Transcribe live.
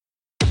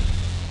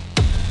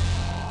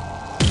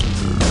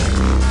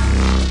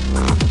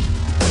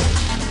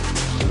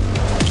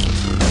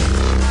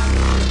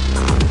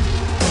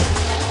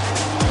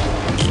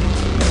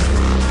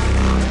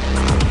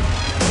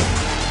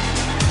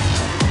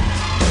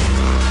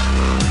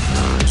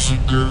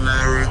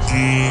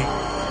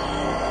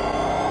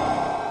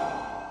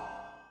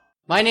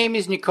My name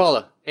is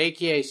Nicola,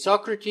 aka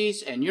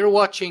Socrates, and you're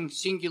watching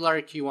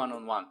Singularity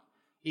One-on-One.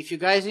 If you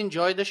guys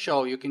enjoy the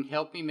show, you can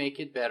help me make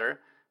it better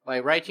by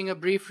writing a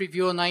brief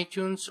review on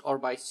iTunes or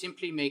by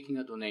simply making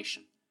a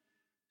donation.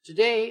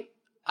 Today,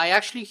 I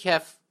actually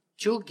have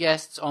two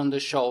guests on the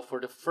show for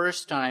the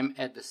first time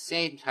at the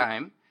same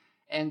time,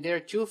 and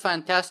they're two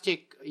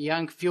fantastic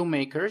young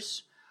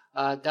filmmakers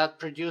that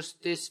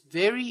produced this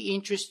very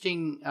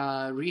interesting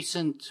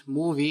recent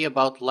movie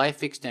about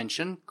life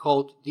extension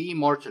called The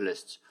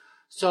Immortalists.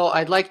 So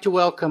I'd like to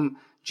welcome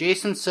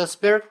Jason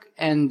Sussberg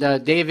and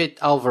David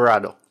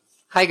Alvarado.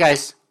 Hi,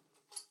 guys.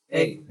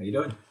 Hey, how you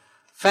doing?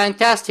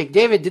 Fantastic.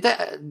 David,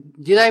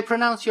 did I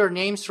pronounce your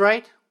names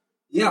right?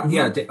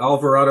 Yeah,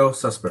 Alvarado,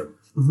 Sussberg.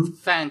 Mm-hmm.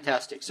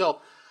 Fantastic. So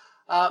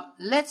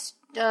let's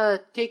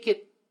take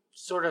it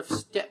sort of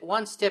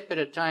one step at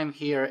a time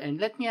here, and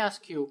let me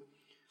ask you,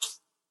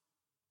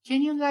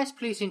 can you guys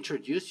please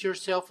introduce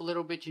yourself a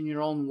little bit in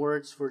your own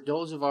words for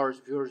those of our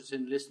viewers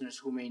and listeners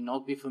who may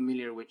not be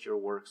familiar with your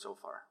work so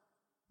far?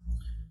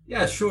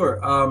 Yeah,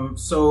 sure.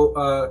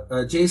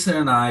 So Jason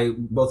and I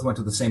both went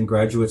to the same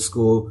graduate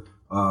school.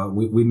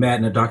 We met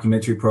in a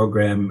documentary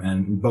program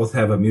and both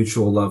have a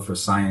mutual love for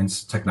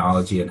science,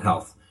 technology, and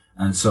health.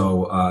 And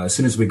so as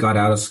soon as we got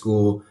out of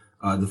school,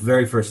 the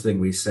very first thing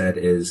we said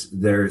is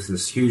there's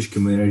this huge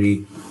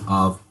community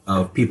of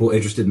people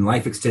interested in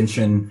life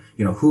extension.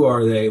 You know, who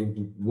are they?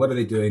 What are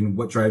they doing?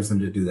 What drives them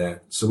to do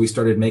that? So we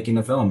started making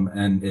a film,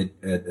 and it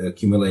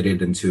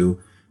accumulated into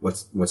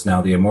what's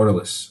now The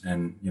Immortalists.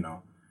 And, you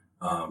know,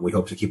 we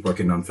hope to keep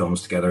working on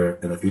films together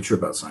in the future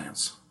about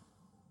science.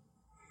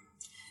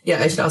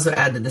 Yeah, I should also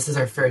add that this is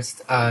our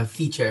first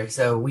feature.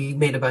 So we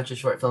made a bunch of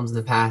short films in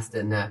the past,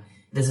 and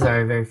this is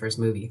our very first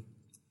movie.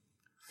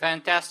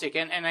 Fantastic.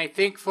 And I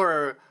think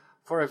for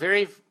a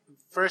very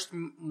first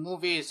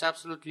movie, it's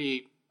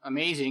absolutely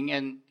amazing,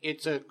 and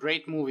it's a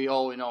great movie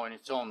all in all in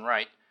its own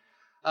right.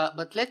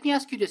 But let me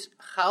ask you this.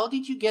 How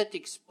did you get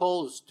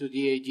exposed to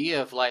the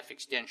idea of life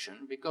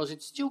extension? Because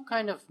it's still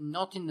kind of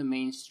not in the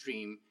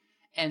mainstream.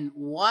 And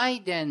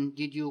why then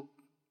did you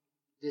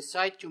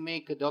decide to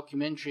make a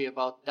documentary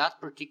about that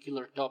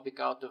particular topic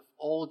out of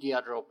all the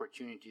other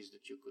opportunities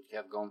that you could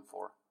have gone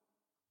for?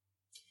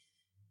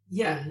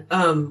 Yeah,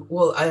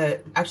 well, I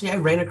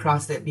ran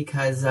across it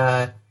because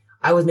I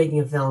was making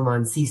a film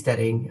on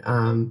seasteading,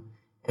 and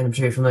I'm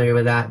sure you're familiar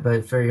with that,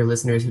 but for your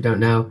listeners who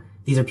don't know,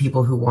 these are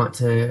people who want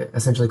to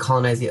essentially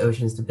colonize the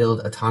oceans to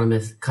build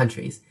autonomous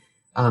countries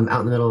out in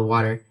the middle of the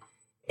water.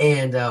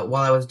 And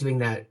while I was doing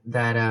that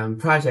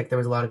project, there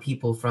was a lot of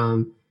people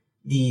from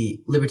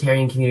the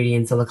libertarian community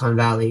in Silicon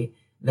Valley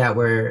that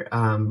were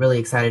really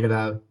excited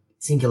about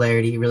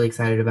singularity, really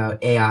excited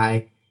about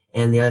AI,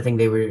 and the other thing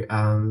they were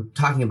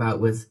talking about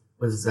was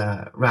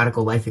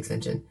radical life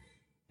extension.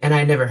 And I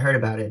had never heard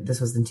about it.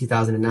 This was in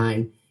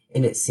 2009,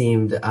 and it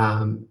seemed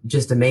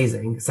just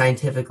amazing.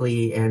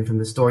 Scientifically and from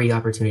the story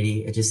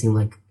opportunity, it just seemed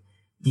like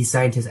these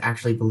scientists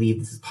actually believe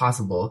this is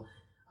possible.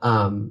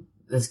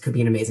 This could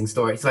be an amazing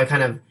story. So I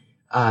kind of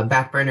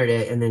backburnered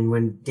it, and then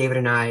when David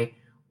and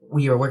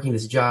we were working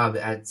this job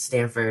at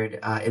Stanford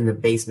in the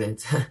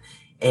basement,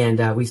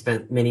 and we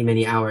spent many,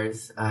 many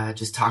hours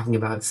just talking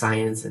about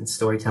science and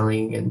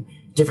storytelling and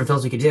different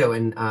films we could do.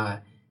 And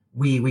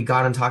we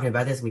got on talking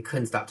about this, and we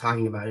couldn't stop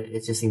talking about it.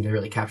 It just seemed to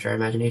really capture our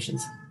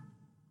imaginations.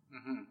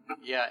 Mm-hmm.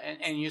 Yeah,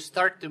 and you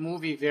start the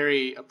movie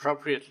very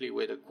appropriately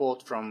with a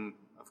quote from,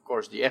 of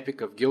course, the Epic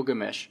of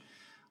Gilgamesh,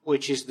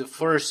 which is the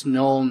first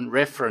known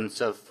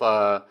reference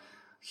of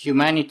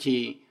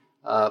humanity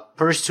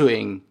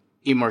pursuing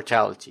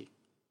immortality.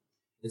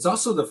 It's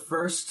also the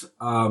first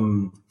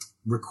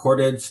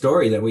recorded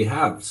story that we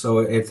have. So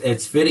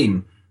it's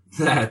fitting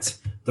that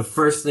the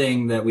first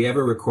thing that we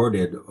ever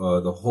recorded,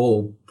 the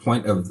whole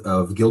point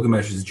of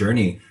Gilgamesh's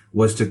journey,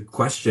 was to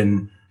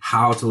question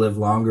how to live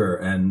longer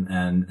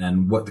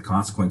and what the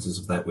consequences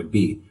of that would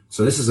be.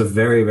 So this is a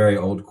very, very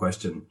old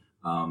question.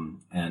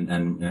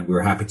 And we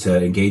were happy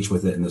to engage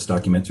with it in this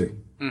documentary.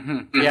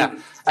 Mm-hmm. Yeah.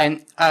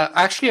 And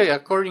actually,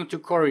 according to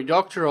Cory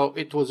Doctorow,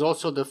 it was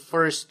also the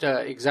first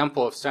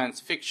example of science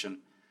fiction.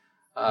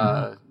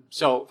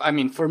 So, I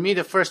mean, for me,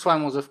 the first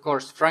one was, of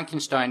course,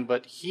 Frankenstein,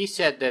 but he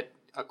said that,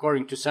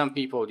 according to some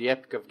people, the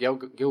Epic of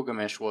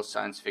Gilgamesh was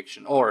science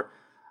fiction, or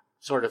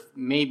sort of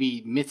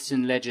maybe myths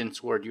and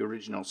legends were the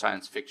original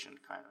science fiction,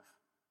 kind of.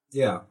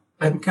 Yeah,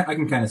 I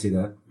can kind of see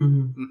that.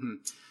 Mm-hmm. Mm-hmm.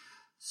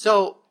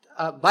 So,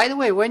 by the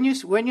way, when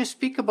you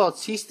speak about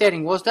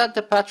seasteading, was that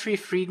the Patrick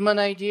Friedman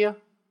idea?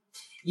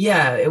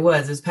 Yeah, it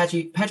was. It was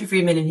Patrick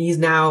Friedman, and he's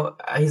not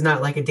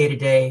like a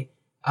day-to-day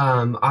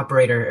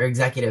operator or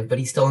executive, but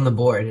he's still on the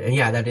board. And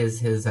yeah, that is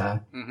his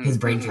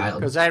brainchild.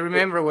 Because I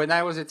remember when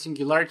I was at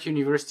Singularity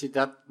University,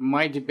 that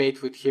my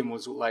debate with him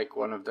was like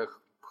one of the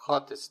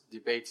hottest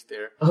debates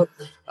there. Oh,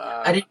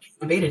 I didn't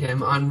debated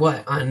him on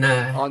what on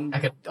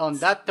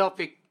that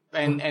topic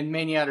and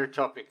many other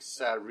topics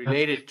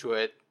related to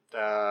it,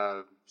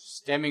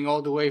 stemming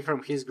all the way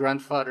from his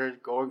grandfather,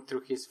 going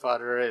through his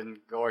father, and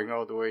going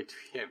all the way to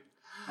him.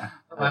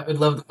 I would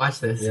love to watch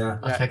this. Yeah.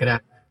 I'll check it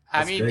out.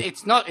 I mean, great.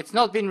 it's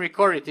not been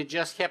recorded. It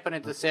just happened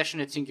at the session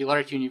at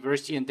Singularity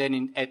University and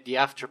then at the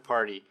after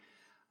party.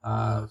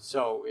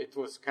 So it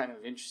was kind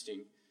of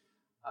interesting.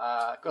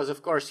 Because,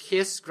 of course,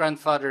 his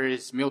grandfather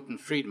is Milton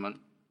Friedman.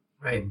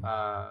 Right.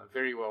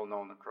 Very well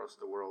known across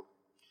the world.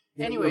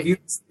 Yeah, Anyway.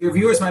 your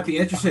viewers might be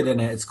interested in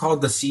it. It's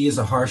called The Sea is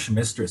a Harsh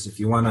Mistress, if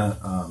you want to,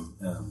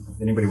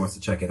 if anybody wants to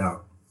check it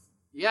out.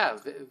 Yeah,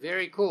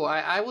 very cool.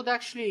 I would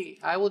actually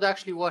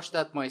watch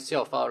that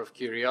myself out of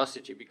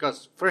curiosity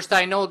because first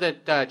I know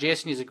that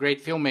Jason is a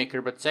great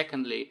filmmaker, but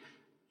secondly,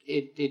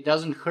 it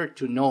doesn't hurt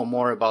to know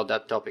more about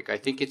that topic. I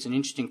think it's an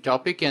interesting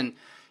topic, and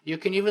you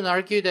can even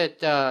argue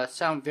that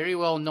some very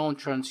well-known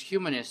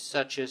transhumanists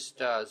such as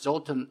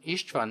Zoltan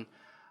Istvan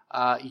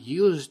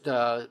used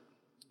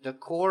the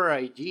core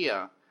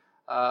idea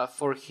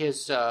for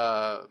his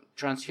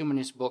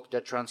transhumanist book,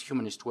 The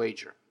Transhumanist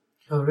Wager.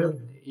 Oh,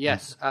 really?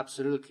 Yes,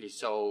 absolutely.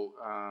 So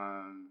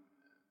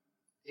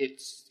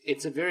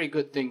it's a very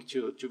good thing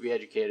to be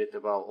educated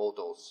about all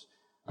those,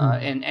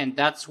 and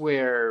that's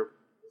where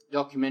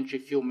documentary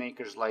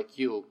filmmakers like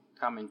you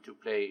come into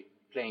play,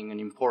 playing an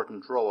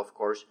important role, of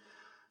course.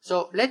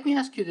 So let me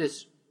ask you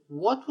this: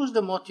 what was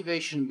the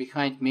motivation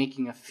behind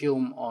making a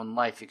film on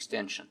life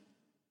extension?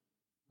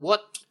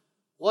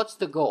 What's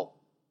the goal?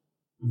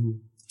 Mm-hmm.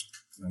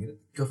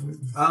 Go for it.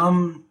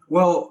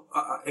 Well,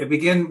 it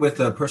began with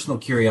a personal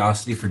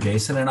curiosity for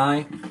Jason and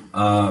I.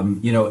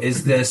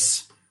 Is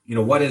this,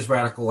 what is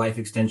radical life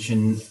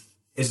extension?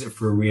 Is it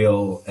for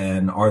real?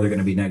 And are there going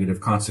to be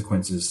negative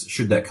consequences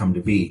should that come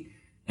to be?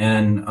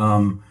 And,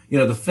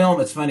 the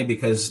film, it's funny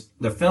because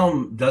the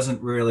film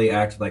doesn't really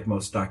act like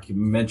most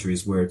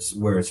documentaries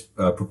where it's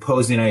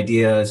proposing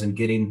ideas and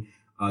getting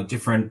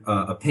different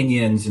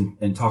opinions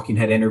and talking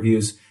head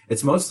interviews.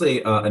 It's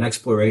mostly an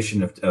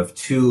exploration of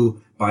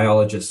two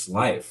biologists'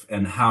 life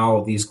and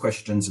how these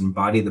questions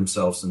embody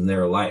themselves in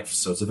their life.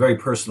 So it's a very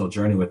personal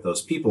journey with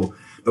those people.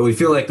 But we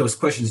feel like those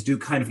questions do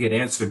kind of get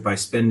answered by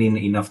spending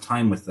enough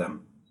time with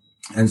them.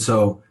 And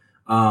so,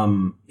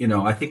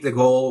 I think the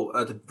goal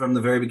from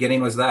the very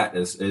beginning was that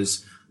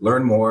is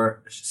learn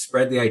more,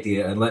 spread the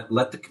idea, and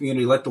let the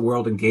community, let the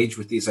world engage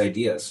with these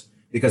ideas.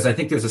 Because I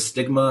think there's a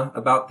stigma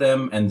about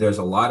them and there's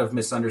a lot of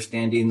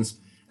misunderstandings.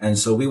 And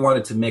so we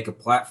wanted to make a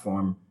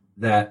platform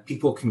that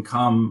people can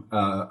come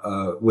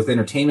with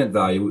entertainment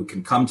value,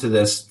 can come to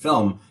this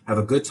film, have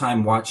a good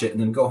time, watch it,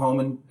 and then go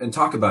home and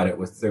talk about it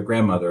with their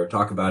grandmother or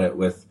talk about it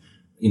with,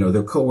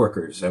 their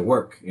coworkers at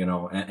work,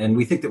 and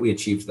we think that we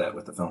achieved that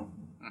with the film.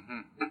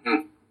 Mm-hmm.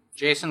 Mm-hmm.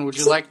 Jason, would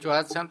you like to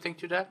add something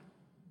to that?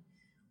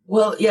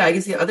 Well, yeah, I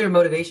guess the other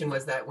motivation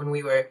was that when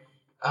we were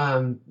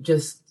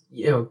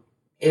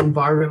in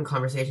barroom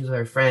conversations with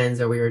our friends,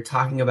 or we were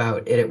talking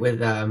about it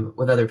with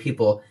other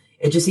people,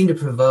 it just seemed to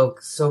provoke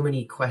so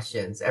many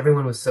questions.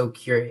 Everyone was so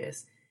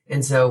curious,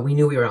 and so we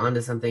knew we were onto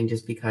something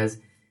just because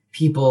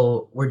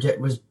people were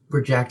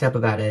jacked up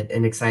about it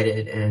and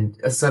excited, and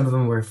some of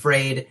them were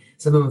afraid.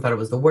 Some of them thought it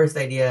was the worst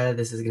idea.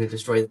 This is going to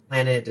destroy the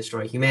planet,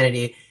 destroy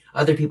humanity.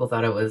 Other people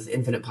thought it was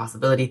infinite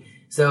possibility.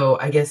 So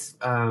I guess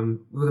the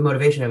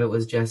motivation of it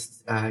was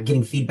just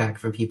getting feedback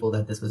from people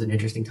that this was an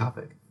interesting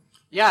topic.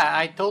 Yeah,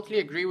 I totally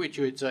agree with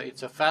you.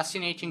 It's a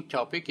fascinating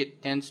topic.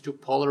 It tends to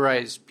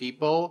polarize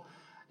people.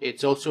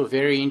 It's also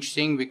very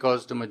interesting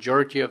because the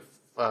majority of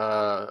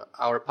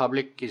our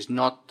public is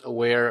not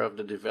aware of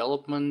the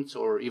developments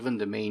or even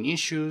the main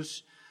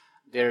issues.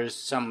 There's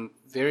some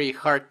very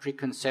hard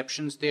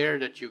preconceptions there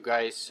that you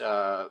guys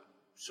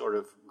sort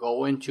of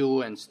go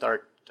into and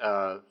start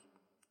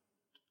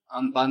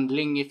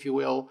unbundling, if you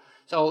will.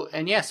 So,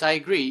 and yes, I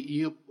agree.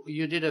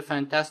 You did a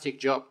fantastic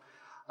job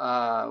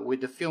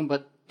with the film,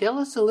 but tell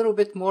us a little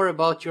bit more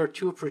about your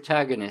two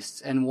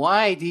protagonists and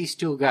why these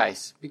two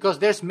guys. Because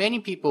there's many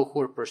people who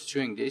are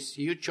pursuing this.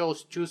 You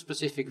chose two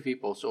specific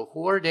people. So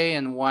who are they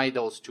and why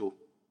those two?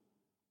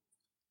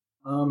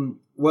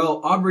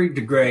 Well, Aubrey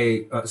de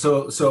Grey.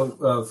 So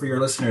for your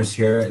listeners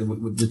here,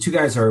 the two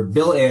guys are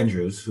Bill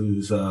Andrews,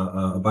 who's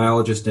a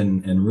biologist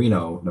in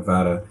Reno,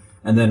 Nevada,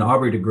 and then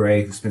Aubrey de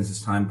Grey, who spends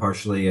his time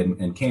partially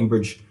in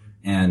Cambridge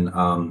and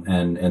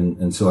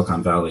in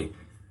Silicon Valley.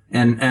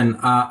 And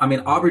I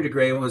mean, Aubrey de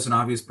Grey was an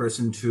obvious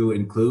person to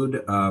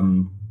include,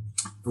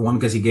 for one,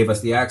 because he gave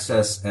us the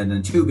access, and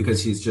then two,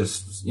 because he's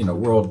just,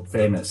 world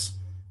famous.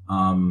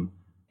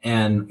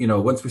 And,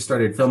 once we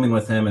started filming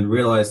with him and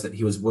realized that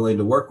he was willing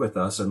to work with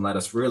us and let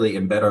us really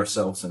embed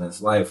ourselves in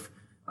his life,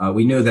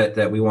 we knew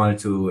that we wanted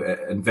to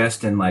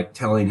invest in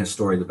telling his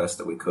story the best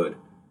that we could.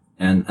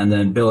 And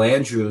then Bill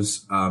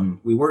Andrews,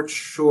 we weren't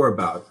sure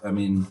about. I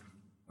mean,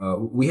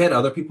 we had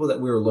other people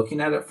that we were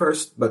looking at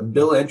first, but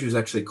Bill Andrews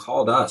actually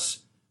called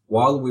us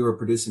while we were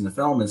producing the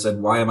film and said,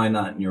 "Why am I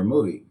not in your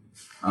movie?"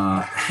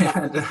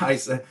 And I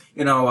said,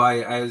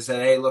 I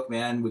said, "Hey, look,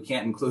 man, we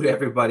can't include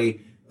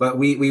everybody." But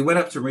we went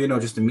up to Reno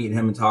just to meet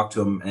him and talk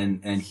to him.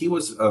 And he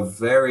was a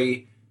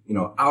very,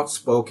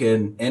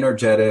 outspoken,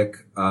 energetic,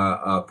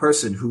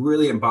 person who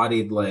really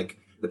embodied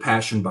the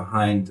passion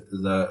behind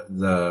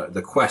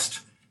the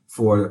quest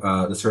for,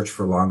 the search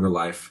for longer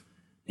life.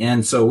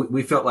 And so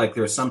we felt like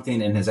there was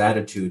something in his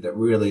attitude that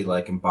really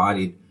like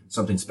embodied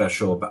something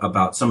special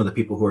about some of the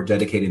people who are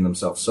dedicating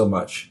themselves so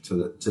much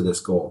to this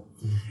goal.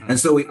 Mm-hmm. And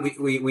so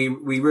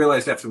we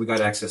realized after we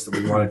got access that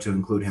we wanted to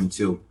include him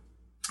too.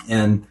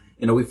 And,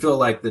 we feel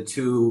like the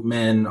two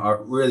men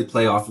really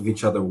play off of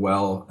each other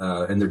well,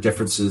 and their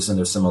differences and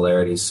their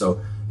similarities.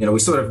 So, we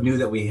sort of knew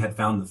that we had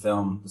found the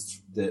film,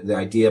 the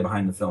idea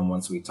behind the film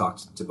once we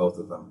talked to both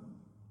of them.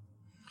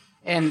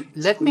 And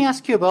let me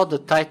ask you about the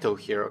title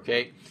here,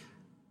 okay?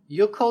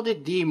 You called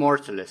it The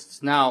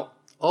Immortalists. Now,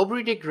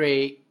 Aubrey de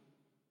Grey,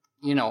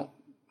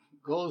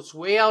 goes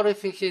way out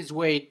of his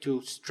way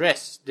to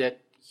stress that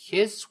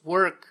his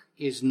work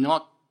is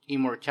not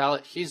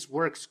immortality. His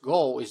work's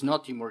goal is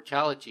not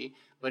immortality,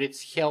 but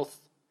it's health.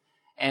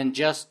 And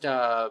just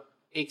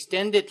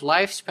extended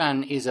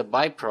lifespan is a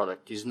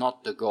byproduct, is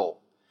not the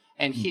goal.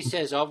 And he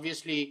says,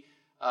 obviously,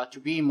 to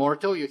be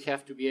immortal, you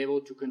have to be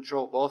able to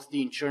control both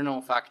the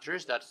internal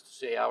factors, that's to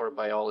say our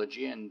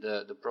biology and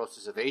the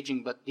process of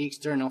aging, but the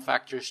external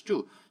factors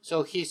too.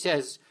 So he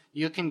says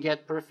you can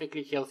get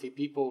perfectly healthy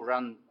people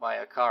run by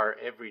a car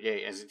every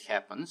day as it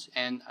happens,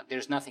 and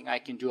there's nothing I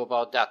can do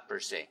about that per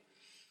se.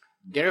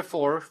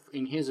 Therefore,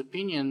 in his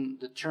opinion,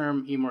 the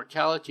term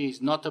immortality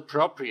is not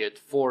appropriate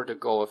for the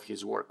goal of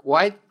his work.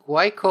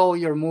 Why call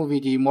your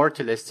movie The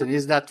Immortalists, and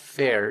is that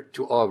fair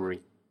to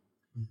Aubrey?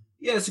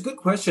 Yeah, it's a good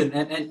question,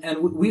 and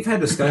we've had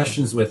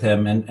discussions with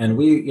him, and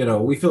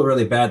we feel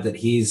really bad that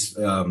he's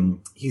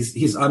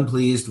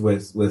unpleased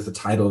with the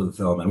title of the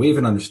film, and we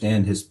even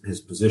understand his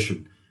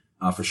position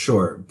for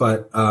sure.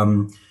 But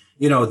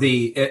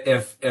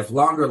if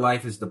longer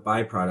life is the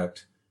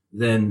byproduct,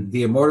 then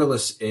the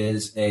Immortalists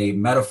is a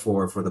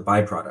metaphor for the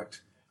byproduct.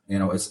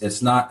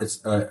 It's not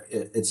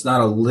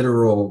a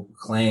literal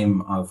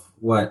claim of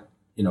what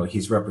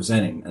he's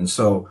representing, and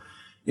so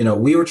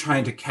we were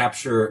trying to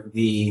capture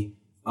the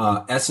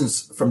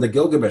essence from the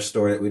Gilgamesh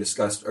story that we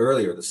discussed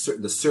earlier,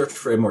 the search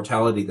for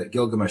immortality that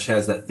Gilgamesh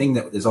has, that thing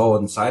that is all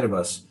inside of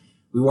us.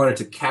 We wanted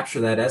to capture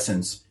that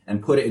essence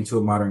and put it into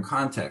a modern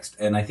context.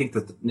 And I think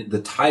that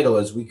the title,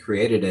 as we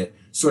created it,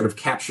 sort of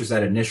captures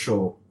that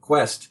initial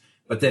quest.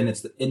 But then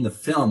it's in the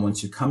film,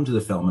 once you come to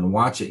the film and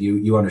watch it,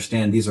 you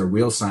understand these are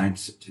real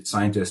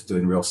scientists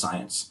doing real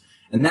science.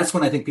 And that's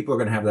when I think people are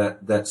going to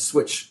have that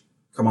switch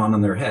come on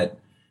their head.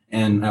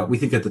 And we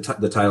think that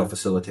the title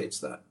facilitates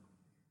that.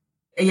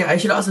 Yeah, I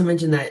should also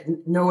mention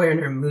that nowhere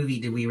in our movie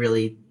did we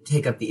really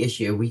take up the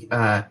issue.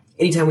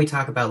 Anytime we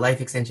talk about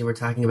life extension, we're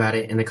talking about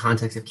it in the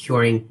context of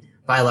curing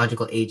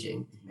biological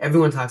aging.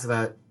 Everyone talks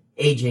about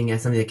aging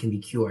as something that can be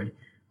cured.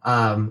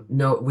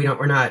 No,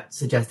 we're not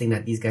suggesting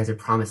that these guys are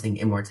promising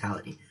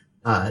immortality.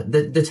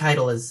 The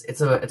title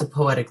it's a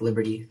poetic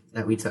liberty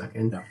that we took.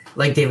 And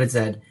like David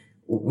said,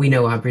 we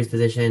know Aubrey's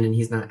position and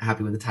he's not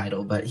happy with the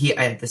title, but he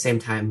at the same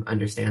time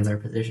understands our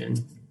position.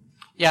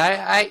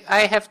 Yeah,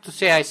 I have to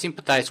say I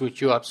sympathize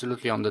with you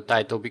absolutely on the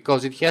title,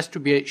 because it has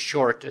to be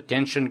short,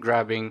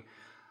 attention-grabbing,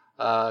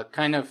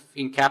 kind of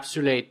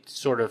encapsulate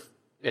sort of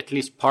at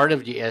least part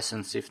of the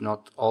essence, if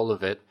not all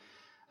of it.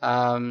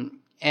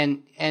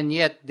 And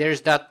yet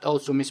there's that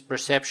also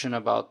misperception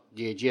about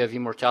the idea of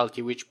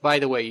immortality, which, by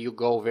the way, you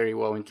go very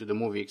well into the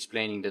movie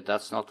explaining that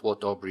that's not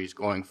what Aubrey is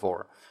going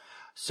for.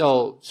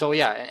 So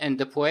yeah, and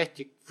the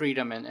poetic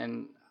freedom,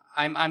 and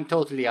I'm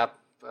totally up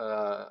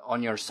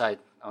on your side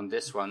on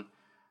this one.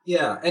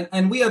 Yeah,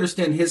 and we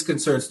understand his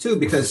concerns too,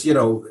 because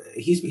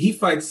he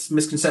fights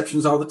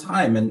misconceptions all the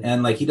time,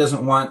 and like he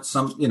doesn't want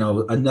some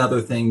another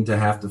thing to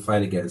have to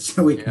fight against.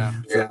 So we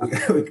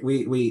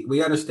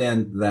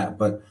understand that,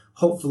 but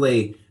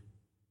hopefully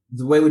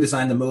the way we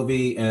designed the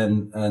movie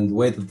and the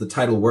way that the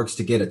title works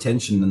to get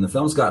attention, and the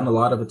film's gotten a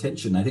lot of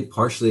attention, I think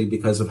partially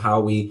because of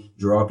how we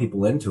draw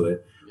people into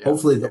it. Yeah.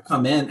 Hopefully they'll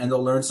come in and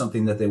they'll learn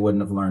something that they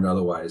wouldn't have learned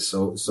otherwise.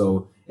 So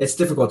it's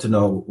difficult to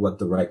know what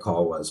the right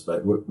call was,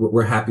 but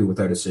we're happy with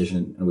our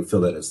decision, and we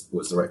feel that it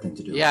was the right thing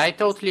to do. Yeah, I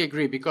totally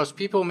agree, because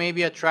people may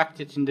be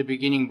attracted in the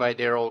beginning by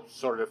their own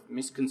sort of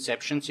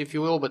misconceptions, if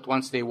you will, but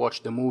once they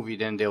watch the movie,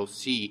 then they'll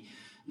see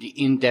the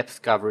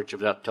in-depth coverage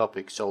of that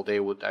topic, so they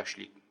would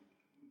actually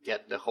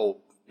get the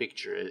whole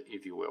picture,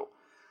 if you will.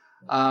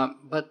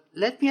 But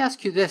let me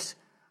ask you this.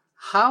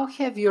 How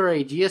have your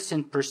ideas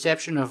and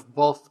perception of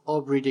both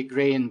Aubrey de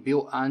Grey and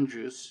Bill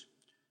Andrews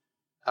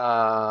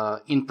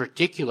in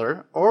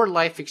particular, or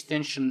life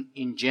extension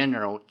in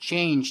general,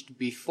 changed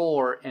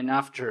before and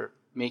after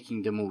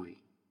making the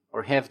movie,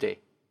 or have they?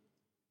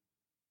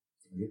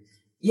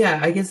 Yeah,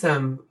 I guess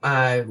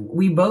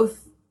we both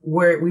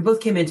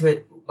came into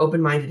it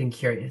open-minded and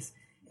curious,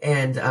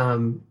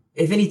 and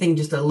if anything,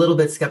 just a little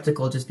bit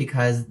skeptical, just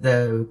because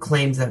the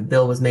claims that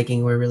Bill was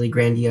making were really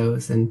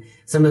grandiose, and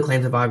some of the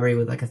claims of Aubrey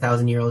with like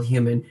 1,000-year-old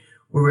human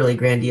were really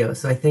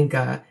grandiose. So I think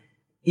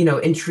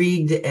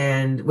intrigued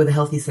and with a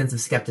healthy sense of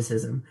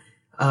skepticism.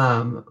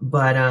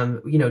 But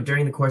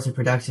during the course of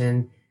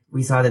production,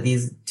 we saw that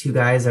these two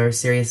guys are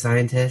serious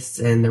scientists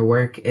and their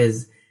work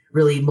is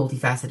really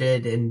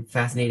multifaceted and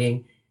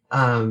fascinating.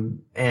 And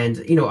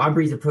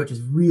Aubrey's approach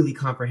is really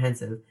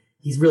comprehensive.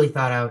 He's really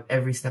thought out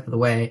every step of the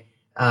way.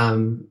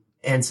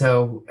 And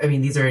so, I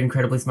mean, these are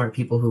incredibly smart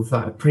people who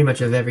thought pretty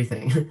much of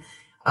everything.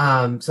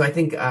 So I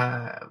think,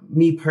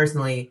 me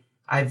personally,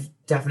 I've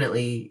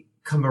definitely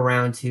come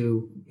around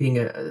to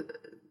being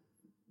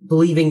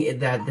believing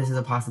that this is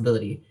a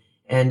possibility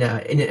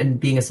and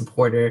being a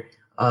supporter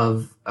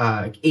of,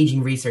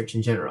 aging research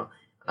in general.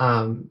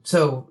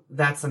 So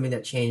that's something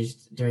that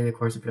changed during the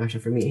course of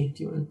production for me.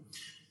 Do you want?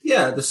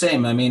 Yeah, the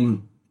same. I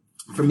mean,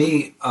 for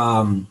me,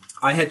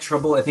 I had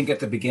trouble, I think, at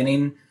the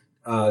beginning,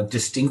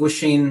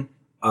 distinguishing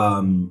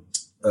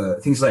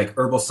things like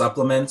herbal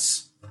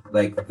supplements,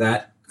 like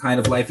that kind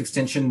of life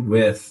extension,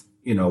 with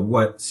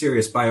what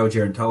serious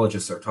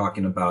biogerontologists are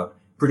talking about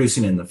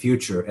producing in the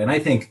future. And I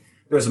think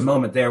there was a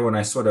moment there when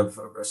I sort of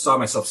saw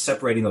myself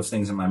separating those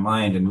things in my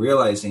mind and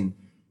realizing,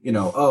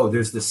 oh,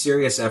 there's this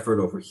serious effort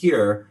over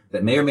here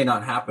that may or may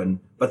not happen,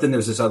 but then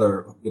there's this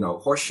other,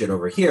 horse shit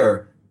over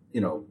here,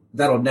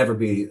 that'll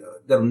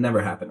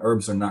never happen.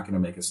 Herbs are not going to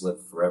make us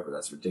live forever.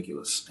 That's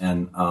ridiculous.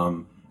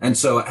 And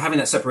so having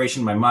that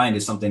separation in my mind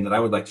is something that I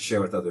would like to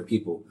share with other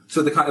people,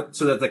 so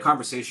that the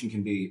conversation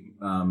can be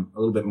a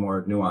little bit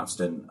more nuanced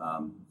and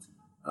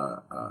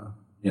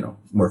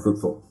more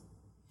fruitful.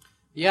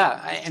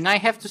 Yeah, and I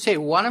have to say,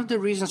 one of the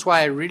reasons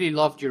why I really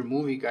loved your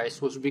movie,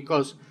 guys, was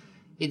because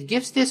it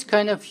gives this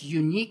kind of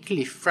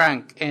uniquely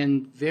frank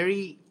and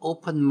very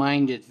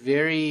open-minded,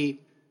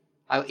 very,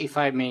 if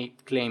I may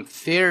claim,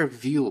 fair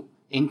view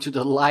into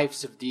the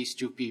lives of these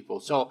two people.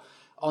 So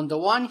on the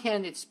one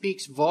hand, it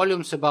speaks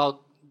volumes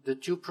about the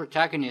two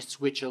protagonists,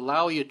 which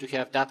allow you to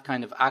have that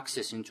kind of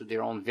access into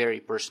their own very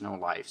personal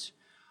lives.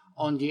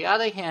 On the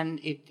other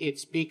hand, it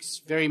speaks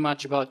very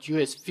much about you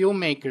as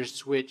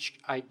filmmakers, which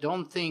I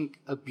don't think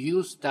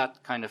abuse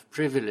that kind of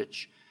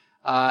privilege.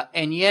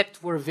 And yet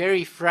we're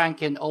very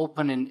frank and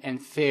open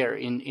and fair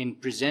in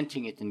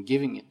presenting it and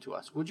giving it to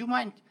us. Would you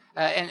mind?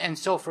 And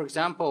so, for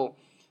example,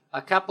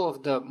 a couple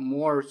of the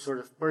more sort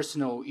of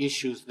personal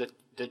issues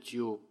that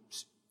you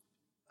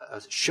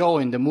show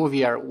in the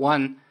movie are,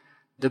 one,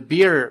 the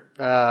beer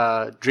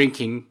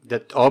drinking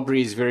that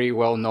Aubrey is very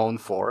well known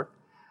for,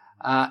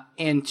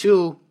 and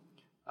two,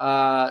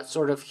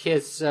 sort of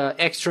his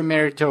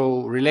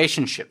extramarital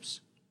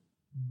relationships.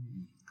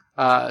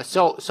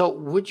 So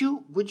would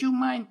you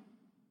mind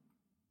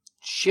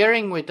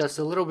sharing with us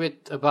a little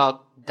bit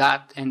about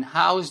that, and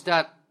how is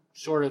that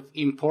sort of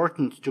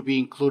important to be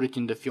included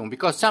in the film?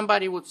 Because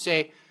somebody would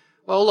say,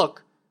 well,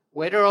 look,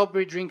 whether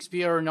Aubrey drinks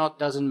beer or not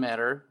doesn't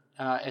matter,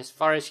 as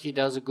far as he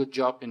does a good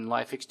job in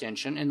life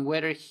extension, and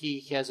whether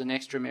he has an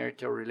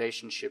extramarital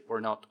relationship or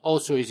not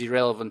also is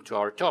irrelevant to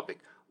our topic.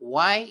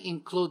 Why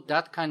include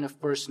that kind of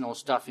personal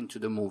stuff into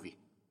the movie?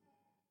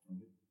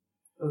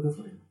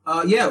 The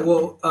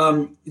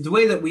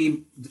way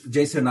that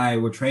Jason and I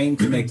were trained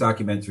to make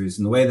documentaries,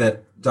 and the way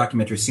that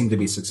documentaries seem to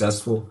be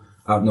successful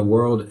out in the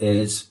world,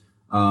 is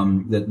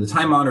the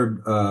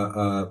time-honored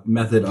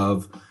method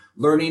of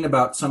learning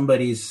about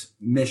somebody's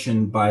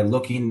mission by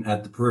looking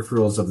at the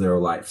peripherals of their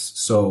lives.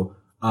 So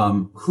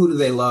who do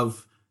they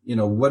love?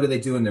 What do they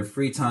do in their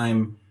free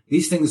time?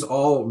 These things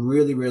all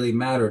really, really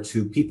matter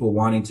to people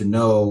wanting to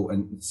know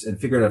and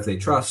figure out if they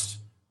trust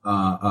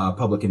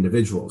public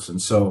individuals.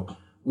 And so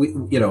we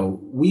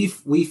only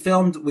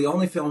filmed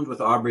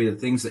with Aubrey the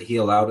things that he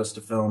allowed us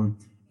to film,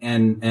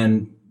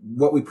 and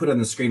what we put on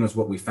the screen was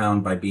what we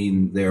found by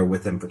being there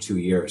with him for 2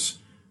 years.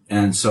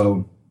 And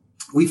so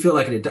we feel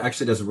like it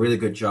actually does a really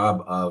good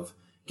job of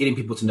getting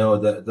people to know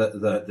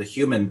the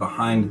human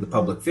behind the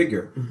public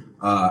figure.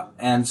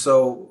 And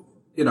so,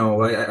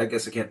 I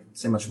guess I can't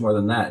say much more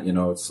than that.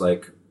 It's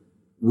like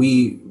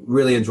we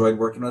really enjoyed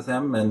working with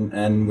him,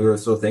 and we were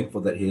so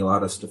thankful that he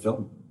allowed us to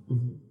film.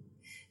 Mm-hmm.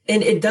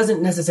 And it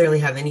doesn't necessarily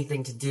have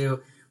anything to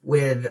do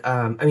with,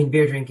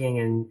 beer drinking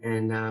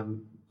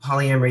and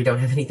polyamory don't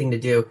have anything to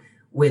do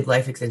with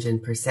life extension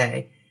per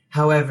se.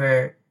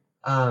 However,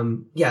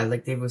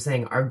 like Dave was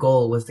saying, our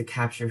goal was to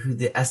capture who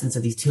the essence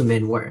of these two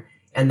men were.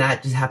 And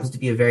that just happens to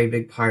be a very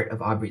big part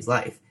of Aubrey's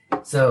life.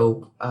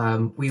 So,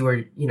 we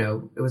were,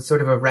 it was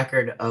sort of a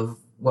record of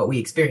what we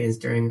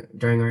experienced during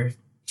our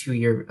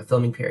 2-year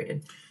filming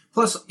period.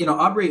 Plus,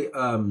 Aubrey,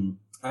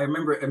 I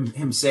remember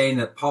him saying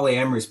that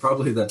polyamory is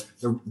probably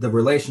the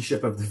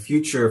relationship of the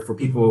future for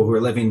people who are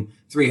living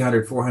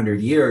 300,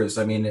 400 years.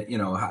 I mean,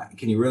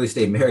 can you really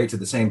stay married to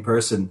the same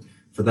person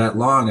for that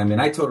long? I mean,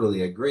 I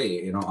totally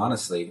agree,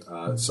 honestly.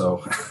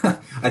 So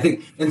I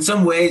think in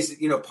some ways,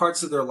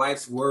 parts of their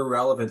lives were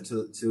relevant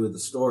to the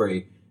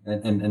story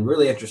in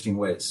really interesting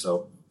ways.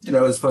 So, it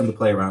was fun to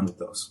play around with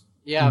those.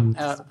 Yeah,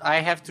 I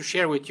have to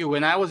share with you,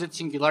 when I was at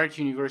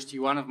Singularity University,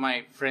 one of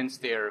my friends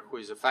there, who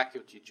is a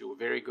faculty Jew,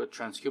 very good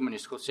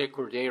transhumanist, Jose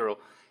Cordero,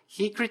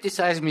 he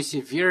criticized me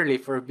severely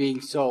for being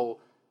so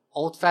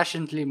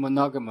old-fashionedly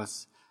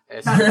monogamous.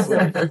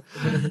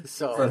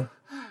 So,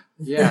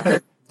 yeah.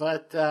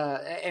 But,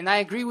 and I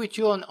agree with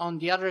you on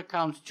the other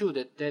account too,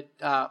 that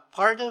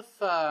part of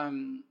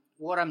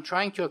what I'm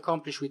trying to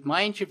accomplish with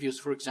my interviews,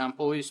 for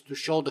example, is to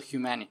show the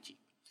humanity.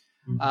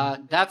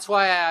 That's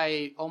why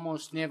I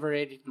almost never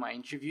edit my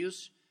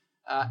interviews,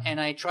 and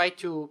I try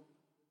to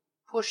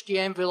push the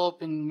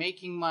envelope in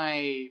making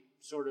my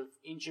sort of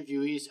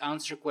interviewees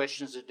answer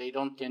questions that they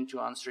don't tend to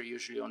answer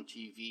usually on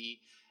TV,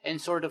 and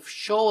sort of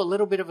show a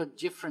little bit of a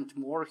different,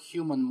 more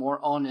human, more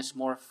honest,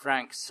 more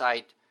frank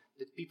side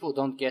that people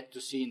don't get to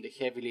see in the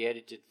heavily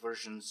edited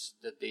versions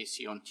that they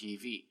see on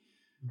TV,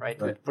 right?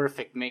 With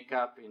perfect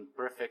makeup, in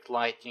perfect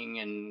lighting,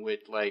 and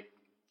with like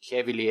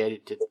heavily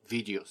edited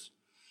videos.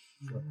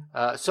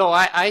 So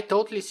I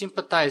totally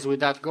sympathize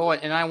with that goal,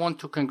 and I want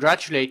to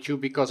congratulate you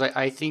because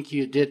I think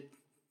you did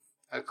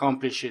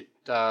accomplish it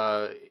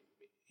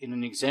in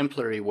an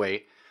exemplary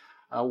way,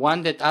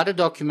 one that other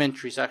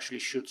documentaries actually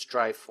should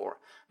strive for.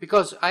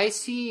 Because I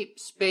see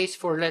space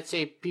for, let's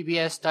say,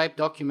 PBS-type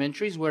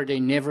documentaries where they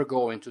never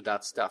go into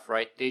that stuff,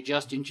 right? They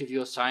just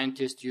interview a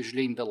scientist,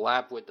 usually in the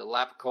lab with the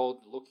lab coat,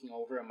 looking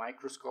over a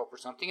microscope or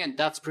something, and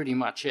that's pretty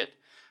much it,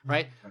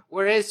 right?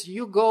 Whereas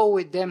you go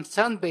with them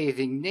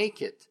sunbathing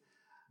naked,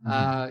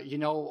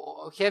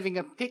 having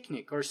a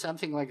picnic or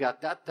something like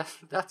that.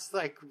 That's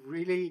like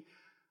really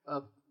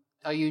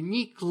a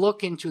unique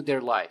look into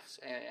their lives,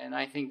 and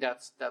I think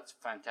that's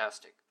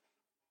fantastic.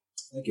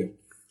 Thank you.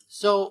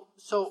 So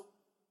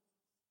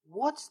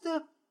what's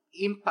the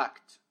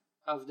impact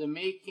of the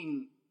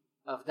making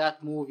of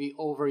that movie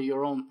over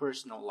your own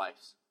personal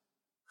lives?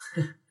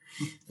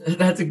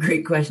 That's a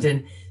great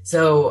question.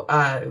 So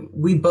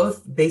we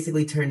both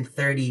basically turned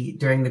 30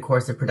 during the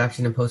course of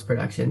production and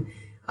post-production.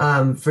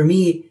 For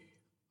me,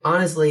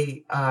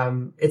 honestly,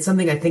 it's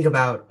something I think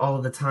about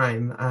all the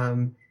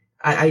time.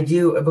 I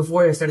do,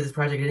 before I started this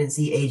project, I didn't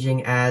see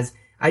aging as,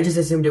 I just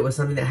assumed it was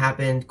something that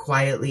happened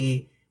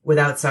quietly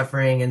without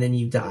suffering and then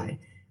you die.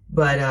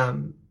 But,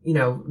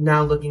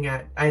 now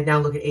I now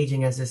look at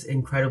aging as this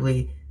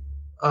incredibly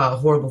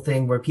horrible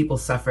thing where people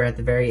suffer at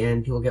the very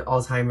end. People get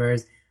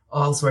Alzheimer's,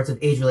 all sorts of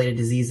age-related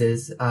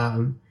diseases.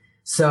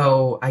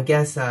 So I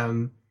guess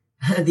the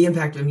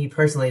impact on me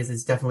personally is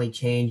it's definitely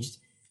changed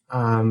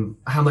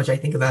how much I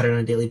think about it on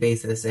a daily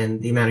basis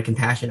and the amount of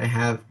compassion I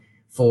have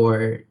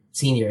for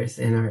seniors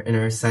in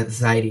our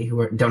society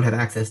who don't have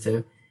access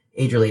to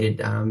age-related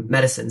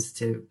medicines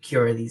to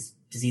cure these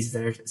diseases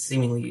that are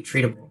seemingly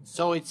treatable.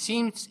 So it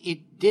seems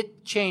it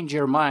did change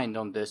your mind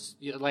on this.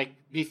 Like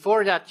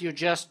before that, you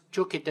just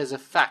took it as a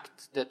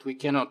fact that we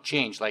cannot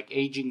change, like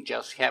aging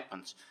just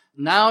happens.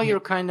 Now you're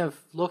kind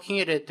of looking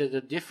at it in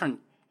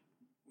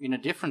a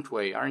different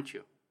way, aren't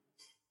you?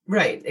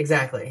 Right,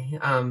 exactly.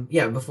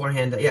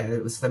 Beforehand,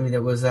 it was something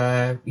that was,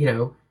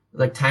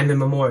 like time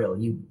immemorial.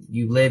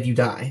 You live, you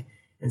die.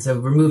 And so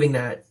removing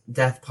that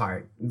death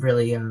part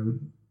really,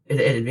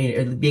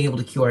 being able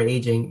to cure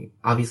aging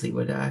obviously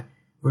would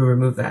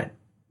remove the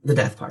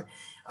death part.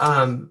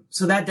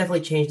 So that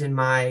definitely changed in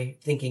my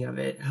thinking of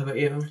it. How about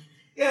you?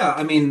 Yeah,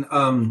 I mean,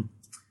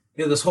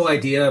 this whole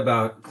idea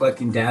about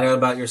collecting data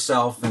about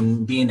yourself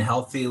and being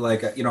healthy,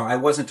 like, I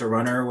wasn't a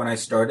runner when I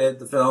started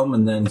the film.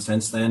 And then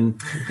since then,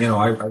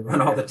 I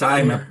run all the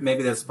time.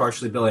 Maybe that's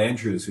partially Bill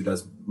Andrews who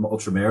does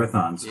ultra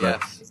marathons.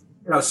 Yes.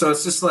 But, so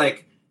it's just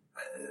like,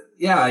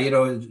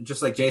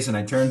 just like Jason,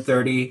 I turned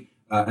 30.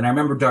 And I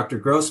remember Dr.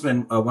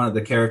 Grossman, one of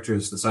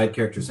the side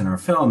characters in our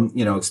film,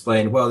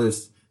 explained, well,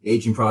 the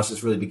aging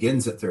process really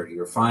begins at 30.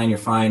 You're fine,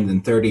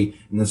 then 30,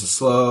 and there's a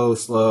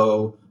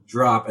slow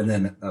drop and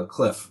then a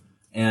cliff.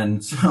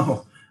 And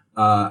so,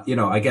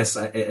 I guess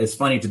it's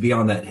funny to be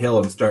on that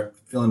hill and start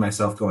feeling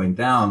myself going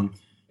down.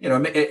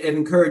 It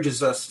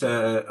encourages us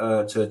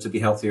to be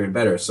healthier and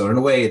better. So in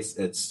a way,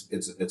 it's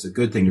a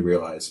good thing to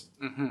realize.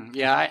 Mm-hmm.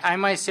 Yeah, I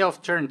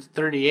myself turned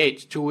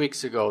 38 2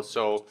 weeks ago,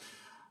 so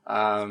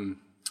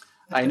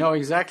I know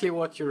exactly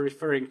what you're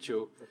referring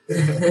to.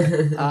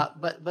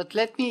 But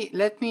let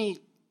me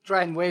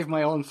try and wave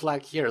my own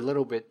flag here a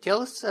little bit.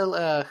 Tell us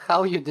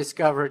how you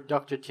discovered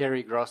Dr.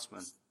 Terry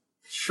Grossman.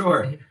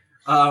 Sure.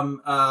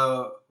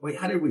 Wait,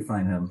 how did we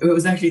find him? It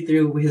was actually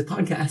through his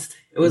podcast.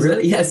 It was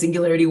really?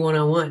 Singularity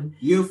 101.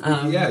 You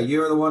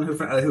were the one who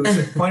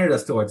pointed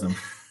us towards him.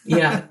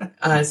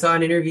 I saw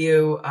an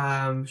interview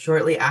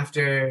shortly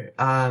after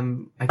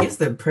I guess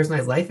the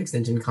Personalized Life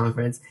Extension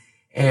conference.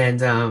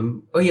 And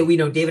we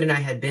know David and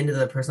I had been to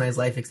the Personalized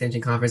Life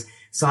Extension conference,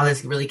 saw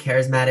this really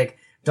charismatic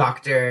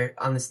doctor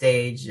on the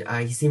stage.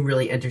 He seemed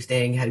really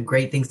interesting, had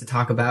great things to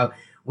talk about,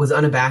 was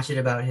unabashed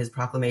about his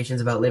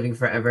proclamations about living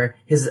forever.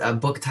 His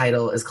book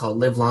title is called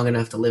Live Long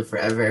Enough to Live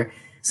Forever.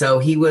 So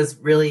he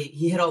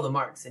hit all the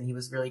marks and he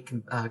was really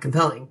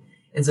compelling.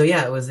 And so,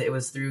 it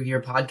was through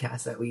your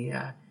podcast that we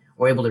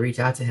were able to reach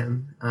out to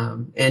him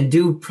and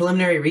do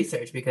preliminary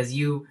research because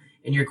you,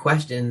 in your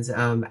questions,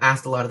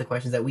 asked a lot of the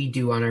questions that we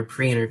do on our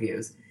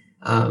pre-interviews.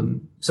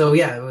 It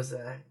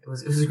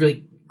was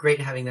really great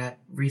having that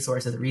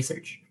resource as a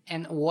research.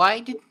 And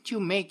why didn't you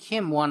make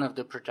him one of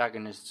the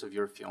protagonists of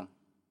your film?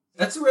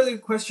 That's a really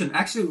good question.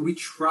 Actually, we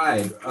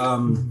tried.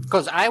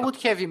 Because I would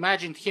have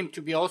imagined him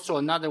to be also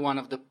another one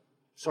of the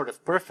sort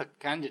of perfect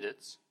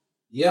candidates.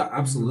 Yeah,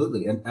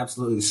 absolutely. And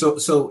absolutely.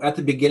 So at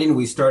the beginning,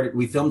 we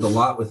filmed a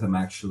lot with him,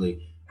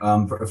 actually.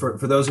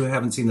 For those who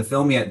haven't seen the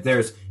film yet,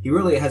 he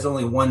really has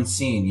only one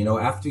scene. You know,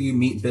 after you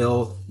meet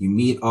Bill, you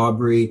meet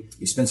Aubrey,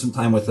 you spend some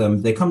time with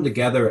them. They come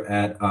together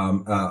at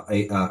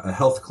a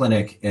health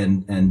clinic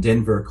in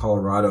Denver,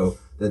 Colorado,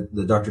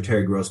 the Dr.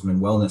 Terry Grossman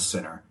Wellness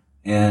Center,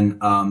 and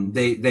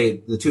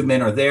the two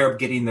men are there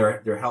getting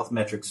their health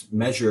metrics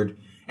measured.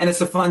 And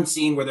it's a fun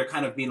scene where they're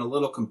kind of being a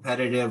little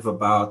competitive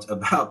about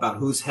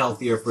who's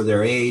healthier for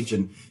their age.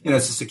 And, you know,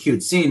 it's just a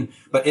cute scene.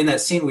 But in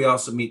that scene, we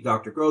also meet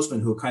Dr.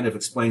 Grossman, who kind of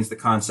explains the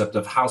concept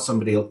of how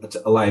somebody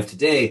alive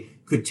today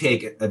could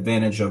take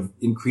advantage of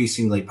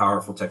increasingly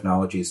powerful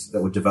technologies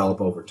that would develop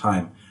over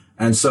time.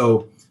 And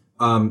so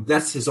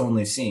that's his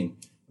only scene.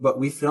 But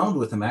we filmed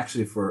with him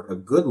actually for a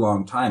good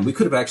long time. We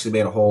could have actually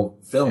made a whole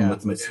film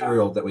with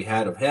material that we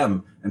had of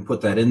him and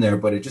put that in there,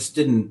 but it just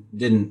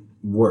didn't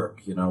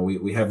work. You know,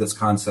 we have this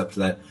concept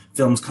that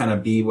films kind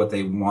of be what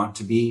they want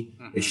to be.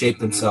 They shape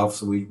themselves,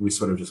 so we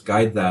sort of just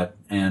guide that.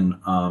 And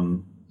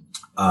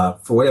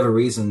for whatever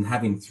reason,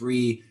 having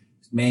three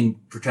main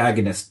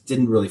protagonists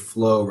didn't really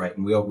flow right,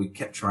 and we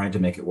kept trying to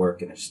make it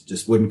work, and it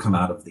just wouldn't come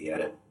out of the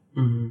edit.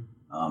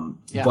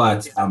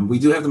 But we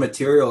do have the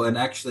material, and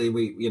actually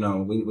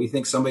we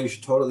think somebody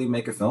should totally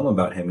make a film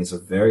about him. He's a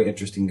very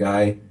interesting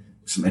guy,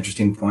 some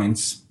interesting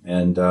points,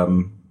 and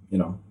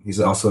he's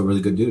also a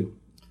really good dude.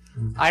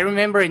 I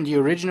remember in the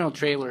original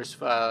trailers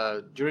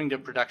during the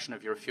production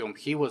of your film,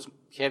 he was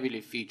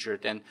heavily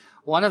featured, and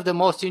one of the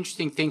most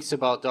interesting things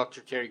about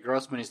Dr. Terry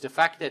Grossman is the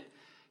fact that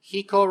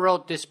he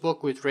co-wrote this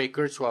book with Ray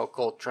Kurzweil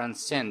called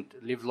Transcend,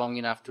 Live Long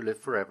Enough to Live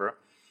Forever.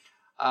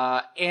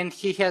 And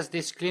he has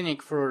this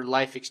clinic for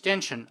life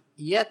extension.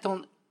 Yet,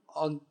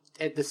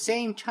 at the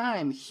same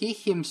time, he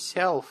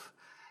himself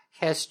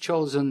has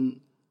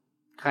chosen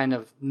kind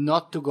of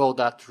not to go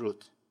that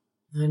route.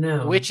 I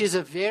know. Which is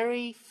a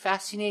very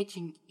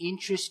fascinating,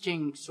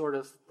 interesting sort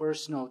of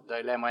personal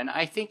dilemma. And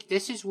I think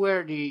this is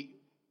where the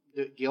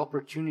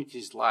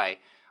opportunities lie.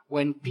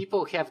 When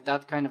people have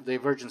that kind of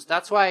divergence.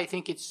 That's why I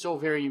think it's so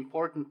very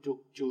important to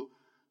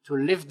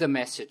live the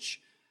message.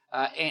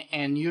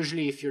 And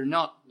usually if you're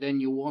not,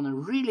 then you want to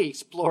really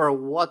explore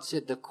what's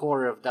at the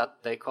core of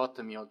that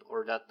dichotomy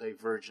or that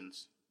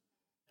divergence,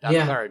 that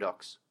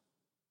paradox.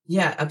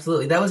 Yeah,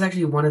 absolutely. That was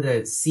actually one of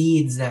the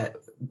seeds that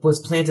was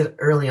planted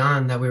early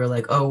on, that we were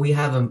like, oh, we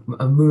have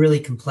a really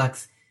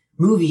complex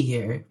movie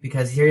here,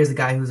 because here is a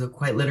guy who's a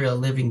quite literal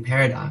living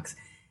paradox.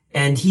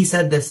 And he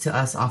said this to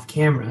us off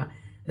camera,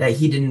 that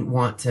he didn't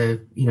want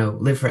to,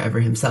 live forever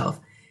himself.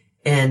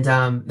 And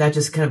that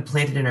just kind of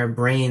planted in our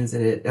brains,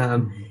 and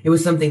it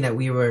was something that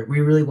we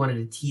really wanted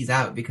to tease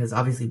out, because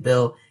obviously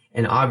Bill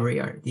and Aubrey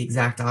are the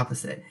exact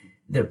opposite.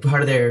 The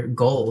part of their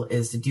goal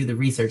is to do the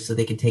research so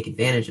they can take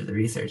advantage of the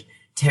research.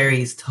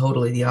 Terry's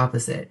totally the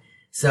opposite.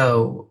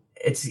 So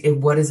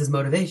what is his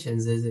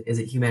motivations? Is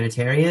it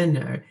humanitarian,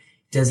 or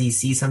does he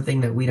see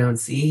something that we don't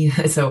see?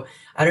 So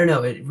I don't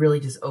know. It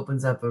really just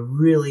opens up a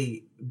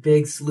really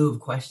big slew of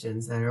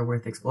questions that are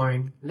worth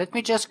exploring. Let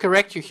me just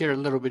correct you here a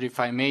little bit,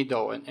 if I may,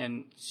 though,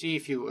 and see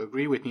if you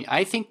agree with me.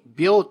 I think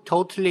Bill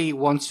totally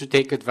wants to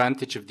take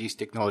advantage of these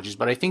technologies,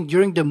 but I think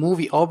during the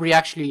movie, Aubrey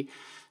actually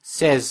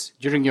says,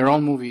 during your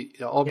own movie,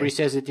 Aubrey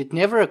says that it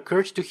never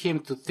occurred to him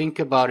to think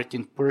about it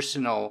in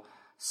personal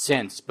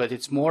sense, but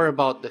it's more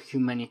about the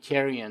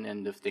humanitarian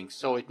end of things.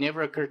 So it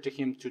never occurred to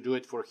him to do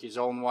it for his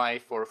own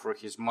wife or for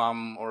his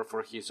mom or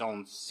for his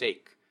own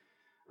sake.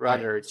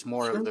 Rather, it's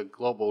more of the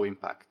global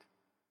impact.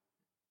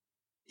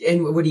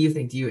 And what do you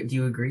think? Do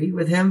you agree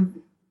with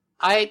him?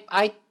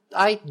 I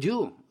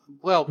do.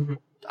 Well,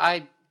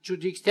 to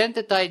the extent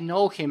that I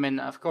know him, and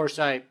of course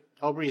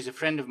Aubrey is a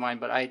friend of mine,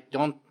 but I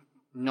don't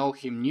know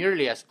him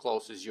nearly as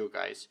close as you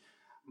guys.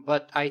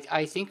 But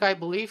I think I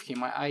believe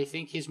him. I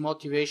think his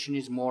motivation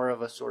is more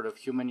of a sort of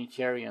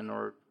humanitarian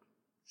or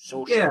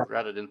social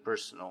rather than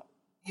personal.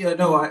 Yeah,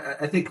 no,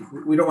 I think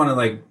we don't want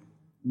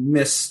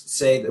to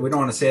say that. We don't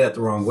want to say that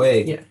the wrong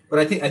way. Yeah. But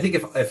I think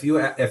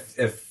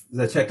if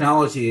the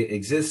technology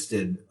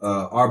existed,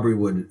 Aubrey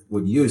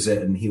would use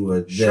it, and he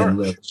would then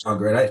live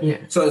longer.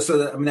 And So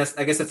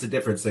I guess that's the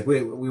difference. Like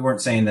we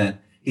weren't saying that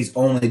he's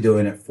only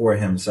doing it for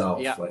himself.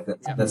 Yeah.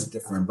 That's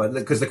different. But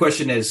because the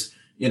question is,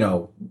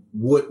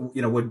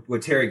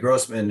 would Terry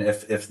Grossman,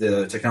 if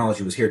the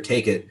technology was here,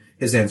 take it?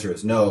 His answer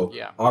is no.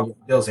 Yeah.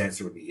 Bill's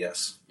answer would be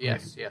yes.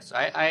 Yes.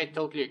 I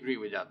totally agree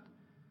with that.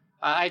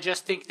 I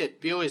just think that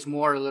Bill is a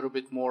little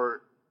bit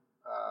more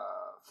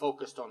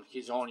focused on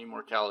his own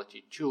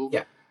immortality too.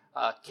 Yeah.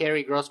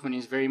 Terry Grossman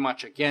is very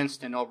much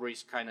against, and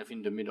Aubrey's kind of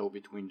in the middle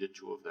between the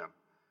two of them.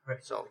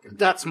 Right. So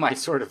that's my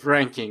sort of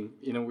ranking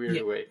in a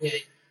weird way.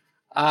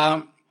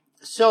 Yeah.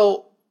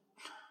 So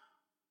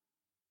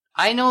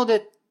I know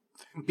that,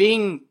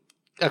 being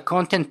a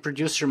content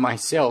producer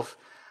myself,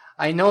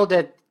 I know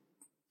that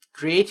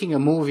creating a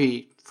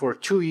movie for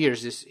 2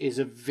 years is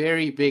a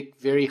very big,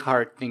 very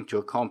hard thing to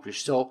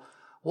accomplish. So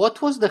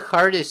what was the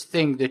hardest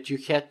thing that you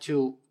had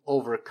to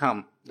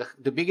overcome?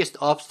 The biggest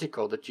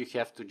obstacle that you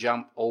have to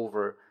jump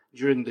over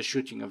during the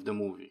shooting of the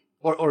movie?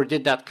 Or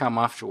did that come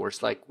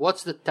afterwards? Like,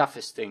 what's the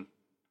toughest thing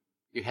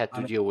you had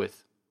to deal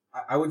with?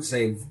 I would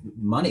say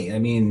money. I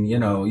mean, you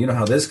know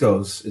how this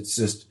goes.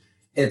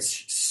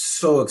 It's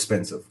so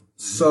expensive,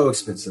 so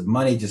expensive.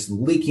 Money just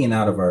leaking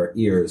out of our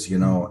ears,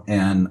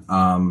 and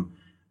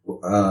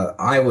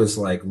I was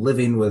like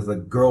living with a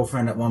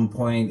girlfriend at one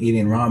point,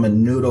 eating ramen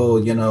noodle,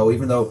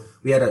 even though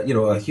we had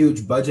a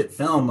huge budget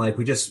film, like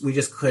we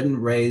just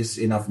couldn't raise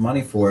enough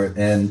money for it.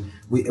 And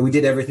we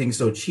did everything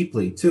so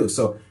cheaply too.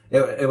 So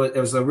it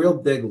was a real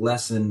big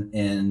lesson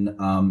in,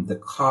 the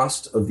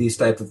cost of these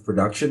type of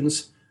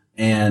productions.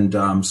 And,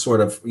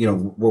 sort of,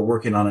 we're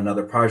working on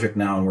another project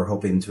now, and we're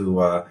hoping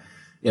to,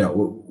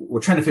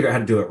 we're trying to figure out how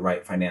to do it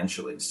right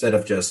financially. Instead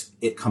of just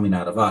it coming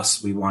out of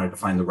us, we wanted to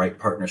find the right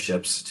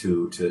partnerships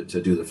to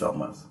do the film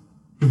with.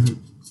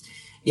 Mm-hmm.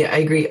 Yeah, I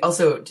agree.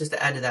 Also, just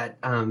to add to that,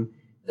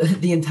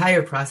 the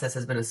entire process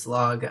has been a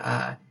slog.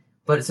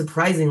 But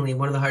surprisingly,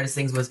 one of the hardest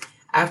things was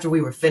after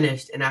we were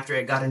finished and after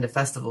it got into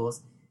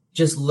festivals,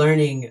 just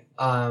learning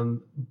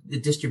the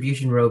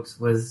distribution ropes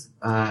was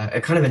a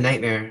kind of a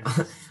nightmare,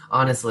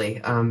 honestly.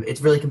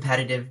 It's really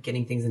competitive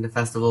getting things into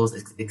festivals.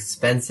 It's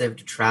expensive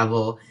to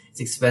travel. It's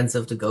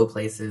expensive to go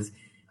places.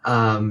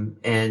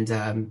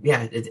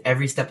 It's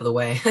every step of the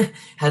way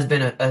has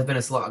been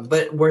a slog,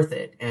 but worth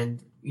it.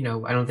 And,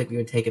 I don't think we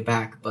would take it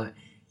back, but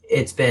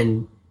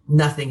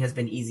nothing has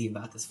been easy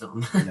about this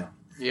film.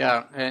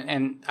 Yeah.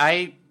 And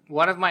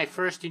one of my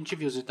first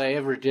interviews that I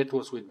ever did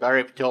was with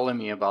Barry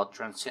Ptolemy about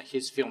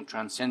his film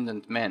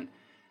Transcendent Men.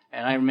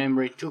 And I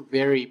remember it took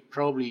Barry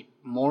probably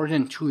more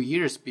than 2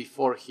 years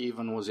before he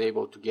even was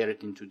able to get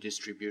it into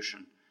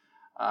distribution.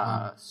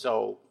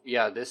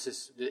 This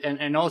is,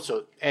 and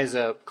also as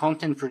a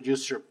content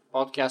producer,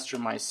 podcaster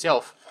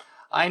myself,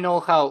 I know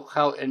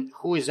how and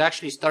who is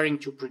actually starting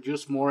to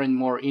produce more and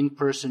more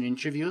in-person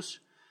interviews.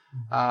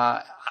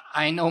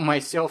 I know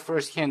myself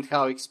firsthand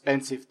how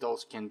expensive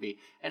those can be.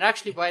 And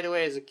actually, by the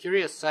way, as a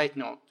curious side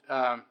note,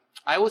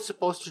 I was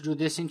supposed to do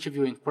this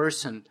interview in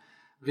person,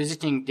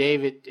 visiting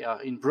David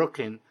in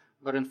Brooklyn,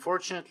 but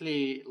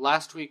unfortunately,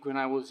 last week when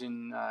I was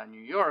in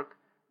New York,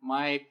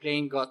 my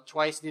plane got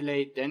twice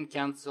delayed, then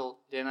canceled,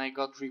 then I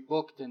got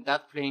rebooked, and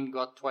that plane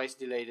got twice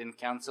delayed and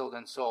canceled,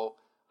 and so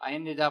I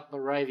ended up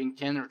arriving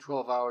 10 or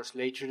 12 hours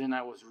later than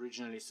I was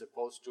originally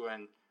supposed to,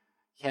 and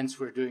hence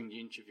we're doing the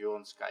interview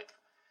on Skype.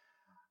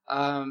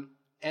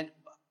 And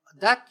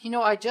that,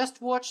 I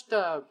just watched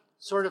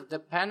sort of the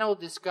panel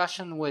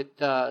discussion with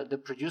the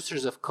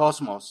producers of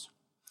Cosmos.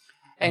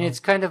 And it's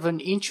kind of an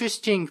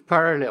interesting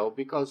parallel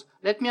because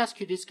let me ask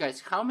you this,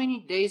 guys. How many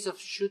days of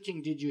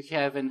shooting did you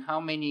have and how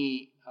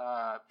many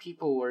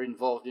people were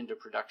involved in the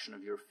production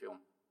of your film?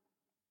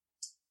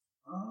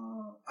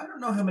 I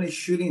don't know how many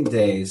shooting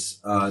days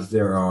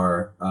there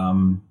are.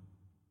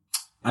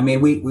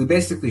 We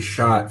basically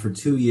shot for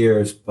 2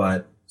 years,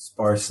 but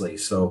sparsely.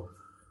 So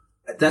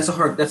that's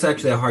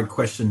actually a hard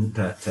question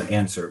to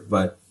answer.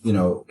 But,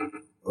 and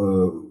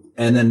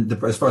then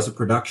as far as the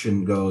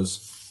production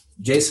goes,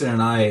 Jason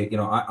and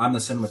I'm the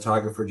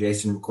cinematographer.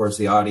 Jason records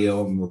the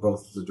audio, and we're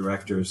both the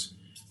directors.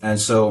 And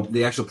so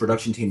the actual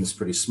production team is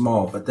pretty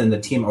small. But then the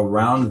team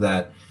around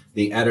that,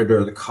 the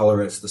editor, the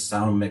colorist, the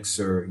sound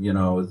mixer,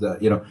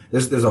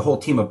 there's a whole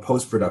team of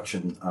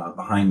post-production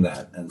behind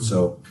that. And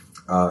so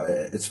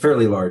it's a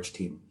fairly large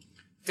team.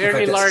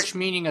 Fairly large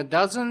meaning a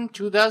dozen,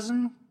 2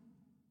 dozen?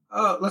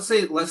 Let's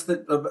say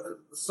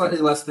slightly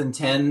less than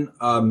 10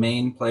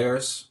 main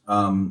players,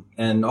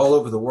 and all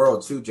over the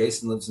world too.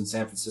 Jason lives in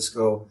San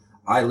Francisco.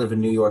 I live in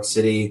New York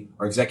City.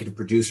 Our executive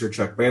producer,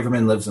 Chuck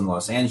Braverman, lives in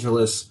Los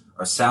Angeles.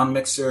 Our sound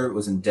mixer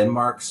was in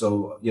Denmark.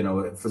 So,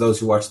 for those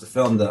who watch the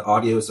film, the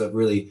audio is a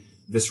really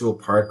visceral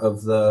part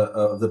of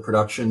the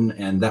production,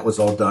 and that was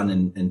all done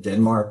in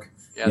Denmark.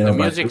 Yeah, the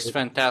music's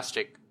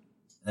fantastic.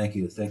 Thank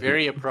you.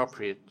 Very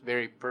appropriate.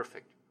 Very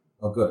perfect.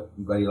 Oh, good.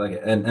 I'm glad you like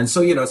it. And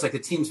so, it's like the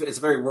team's, it's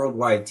a very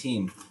worldwide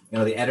team.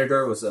 The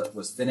editor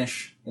was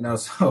Finnish,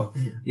 so,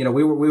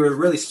 we were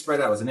really spread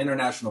out. It was an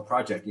international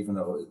project, even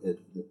though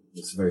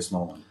it's a very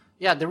small one.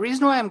 Yeah. The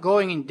reason why I'm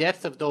going in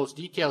depth of those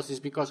details is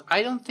because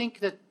I don't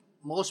think that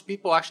most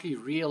people actually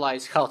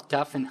realize how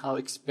tough and how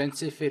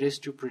expensive it is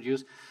to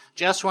produce.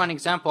 Just one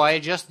example, I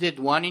just did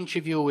one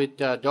interview with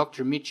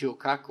Dr. Michio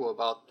Kaku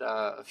about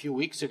a few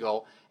weeks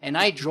ago, and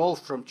I drove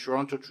from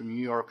Toronto to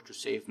New York to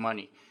save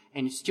money.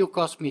 And it still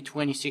cost me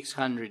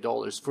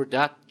 $2,600 for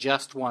that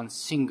just one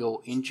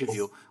single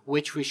interview,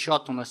 which we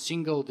shot on a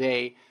single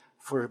day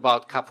for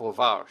about a couple of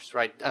hours,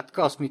 right? That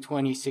cost me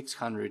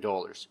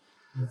 $2,600.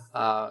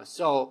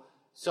 So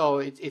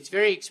it's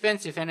very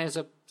expensive. And as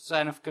a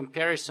sign of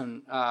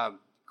comparison,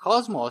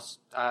 Cosmos,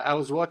 I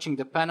was watching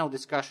the panel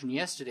discussion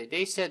yesterday.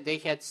 They said they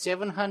had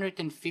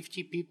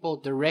 750 people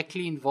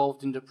directly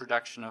involved in the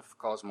production of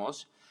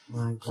Cosmos,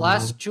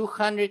 plus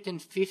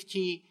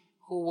 250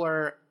 who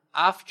were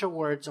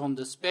afterwards on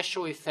the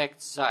special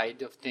effects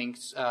side of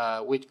things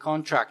with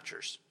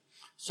contractors.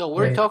 So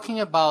we're talking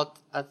about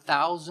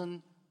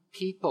 1,000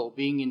 people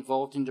being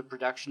involved in the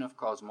production of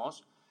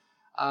Cosmos.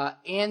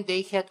 And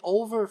they had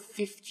over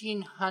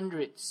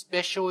 1,500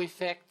 special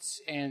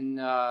effects and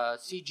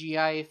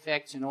CGI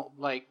effects and all,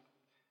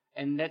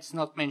 and let's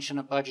not mention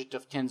a budget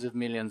of tens of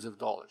millions of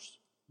dollars.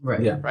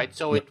 Right. Yeah. Right.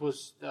 So it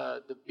was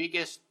the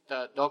biggest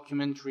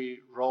documentary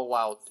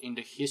rollout in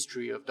the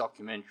history of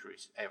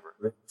documentaries ever.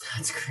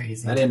 That's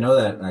crazy. I didn't know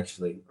that,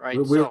 actually. Right,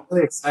 We're so-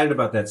 really excited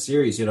about that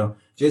series.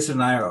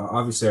 Jason and I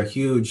are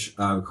huge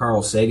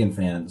Carl Sagan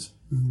fans.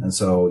 Mm-hmm. And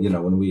so,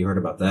 when we heard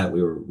about that,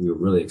 we were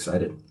really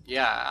excited.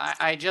 Yeah,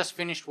 I just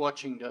finished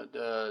watching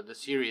the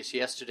series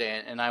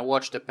yesterday, and I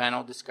watched the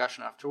panel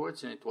discussion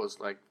afterwards, and it was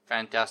like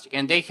fantastic.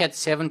 And they had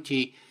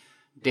 70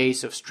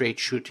 days of straight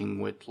shooting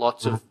with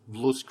lots of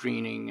blue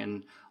screening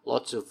and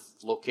lots of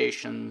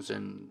locations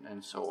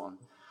and so on.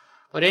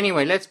 But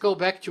anyway, let's go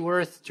back to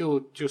Earth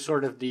to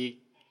sort of the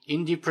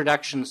indie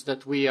productions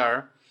that we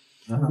are.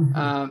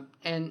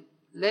 And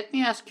let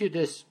me ask you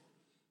this.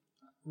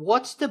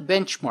 What's the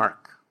benchmark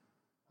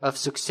of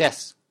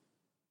success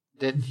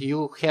that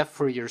you have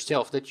for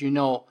yourself, that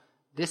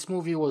this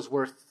movie was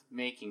worth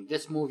making,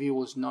 this movie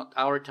was not,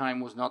 our time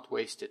was not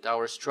wasted,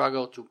 our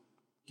struggle to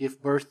give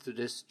birth to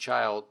this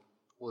child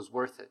was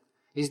worth it?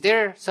 Is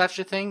there such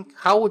a thing?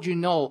 How would you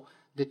know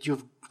that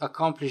you've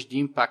accomplished the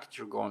impact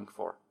you're going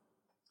for?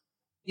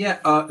 Yeah,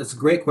 it's a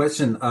great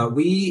question.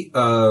 We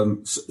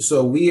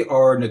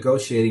are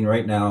negotiating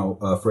right now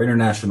for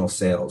international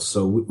sales.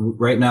 So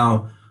right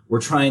now we're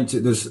trying to.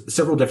 There's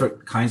several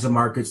different kinds of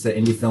markets that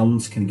indie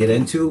films can get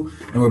into,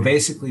 and we're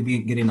basically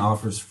getting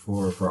offers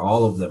for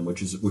all of them,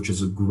 which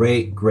is a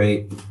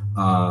great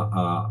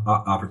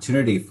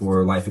opportunity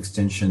for life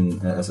extension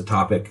as a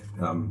topic.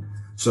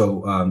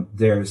 So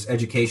there's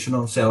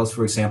educational sales,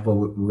 for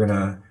example. We're going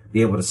to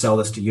be able to sell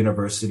this to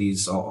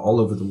universities all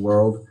over the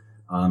world,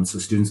 so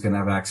students can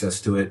have access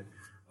to it.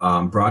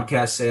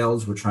 Broadcast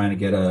sales, we're trying to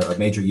get a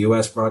major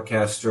U.S.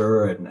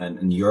 broadcaster, and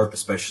in Europe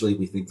especially,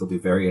 we think they'll be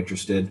very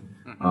interested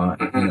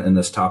in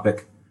this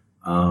topic.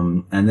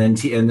 And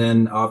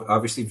then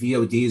obviously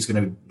VOD is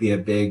going to be a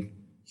big,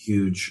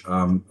 huge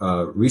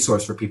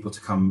resource for people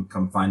to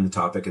come find the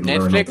topic and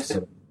learn.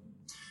 Netflix?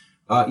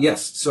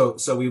 Yes. So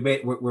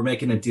we're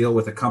making a deal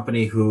with a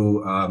company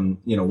who,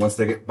 once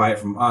they buy it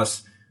from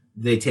us,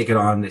 they take it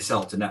on, they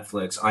sell it to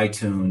Netflix,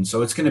 iTunes.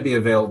 So it's going to be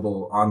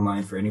available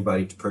online for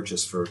anybody to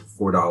purchase for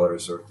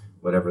 $4 or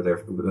whatever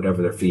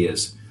their fee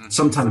is,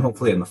 sometime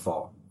hopefully in the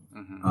fall.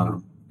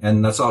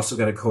 And that's also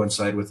going to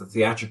coincide with a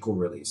theatrical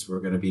release.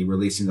 We're going to be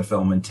releasing the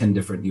film in 10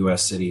 different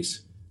U.S.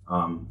 cities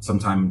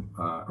sometime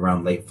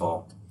around late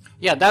fall.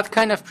 Yeah, that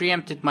kind of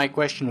preempted my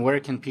question, where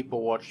can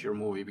people watch your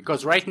movie?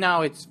 Because right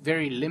now it's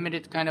very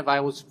limited kind of.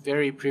 I was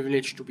very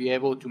privileged to be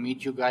able to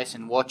meet you guys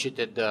and watch it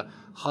at the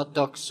Hot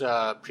Docs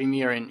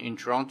premiere in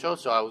Toronto.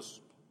 So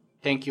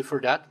thank you for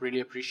that.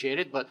 Really appreciate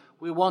it. But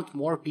we want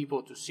more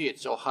people to see it.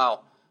 So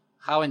how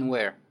and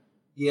where?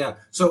 Yeah.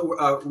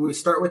 So we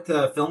start with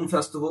the film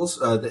festivals.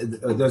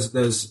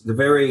 There's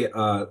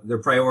their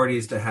priority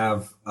is to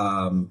have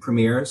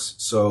premieres.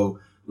 So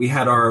we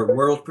had our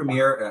world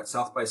premiere at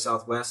South by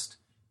Southwest,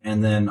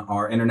 and then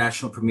our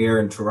international premiere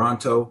in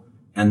Toronto,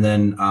 and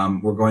then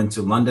we're going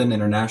to London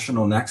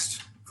International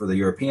next for the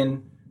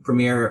European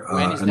premiere.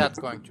 When is that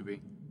going to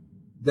be?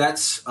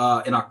 That's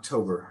in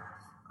October.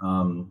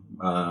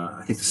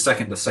 I think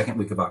the second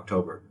week of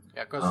October.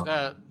 Yeah,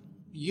 because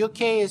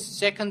UK is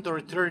second or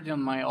third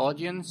on my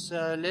audience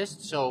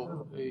list,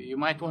 so you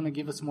might want to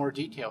give us more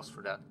details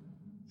for that.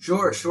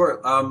 Sure.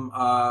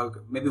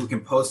 Maybe we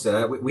can post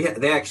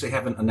it. They actually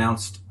haven't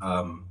announced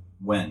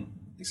when.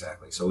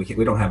 Exactly. So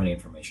we don't have any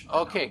information.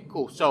 Okay,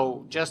 cool.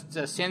 So just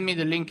send me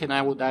the link and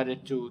I will add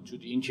it to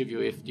the interview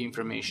if the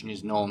information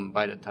is known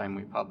by the time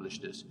we publish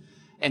this.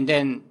 And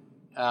then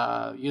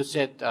you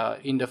said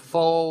in the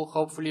fall,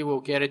 hopefully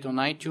we'll get it on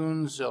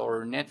iTunes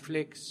or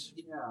Netflix.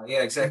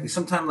 Yeah, exactly.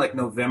 Sometime like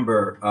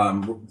November,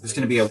 there's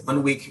going to be a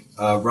 1 week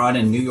run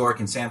in New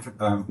York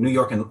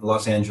and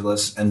Los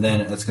Angeles, and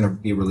then it's going to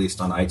be released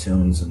on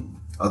iTunes and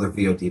other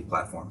VOD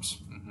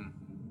platforms.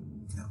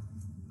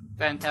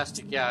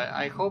 Fantastic. Yeah,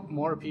 I hope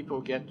more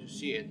people get to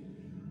see it.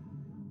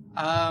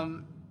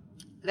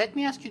 Let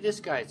me ask you this,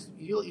 guys.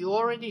 You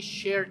already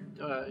shared,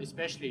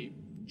 especially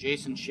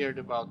Jason shared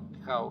about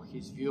how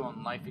his view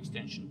on life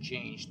extension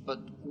changed. But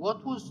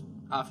what was,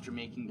 after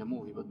making the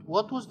movie,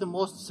 what was the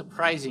most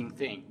surprising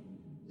thing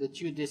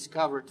that you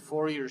discovered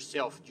for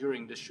yourself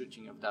during the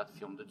shooting of that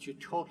film that you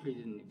totally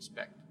didn't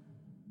expect?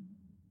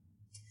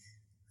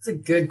 That's a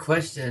good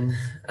question.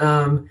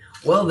 I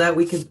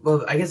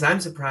guess I'm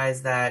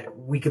surprised that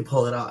we could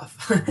pull it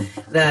off.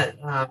 That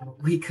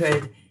we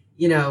could,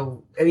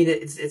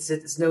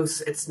 it's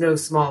no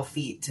small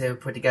feat to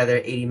put together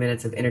 80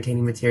 minutes of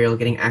entertaining material,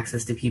 getting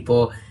access to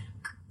people.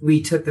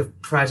 We took the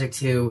project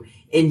to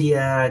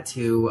India,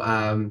 to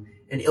an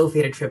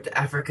ill-fated trip to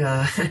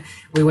Africa.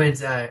 We went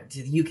to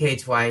the UK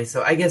twice.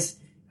 So I guess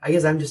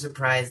I'm just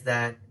surprised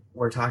that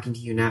we're talking to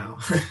you now.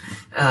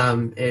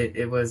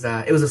 It was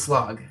a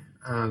slog.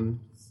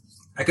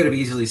 I could have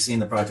easily seen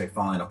the project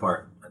falling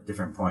apart at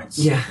different points.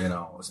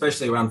 Yeah.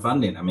 Especially around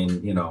funding. I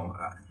mean,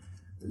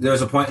 there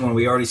was a point when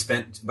we already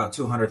spent about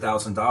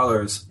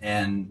 $200,000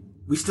 and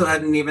we still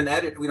hadn't even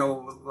edited.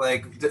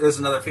 There's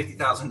another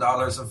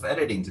 $50,000 of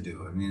editing to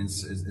do. I mean,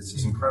 it's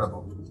just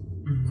incredible.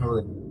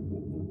 Totally.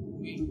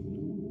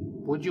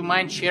 Would you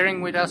mind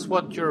sharing with us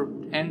what your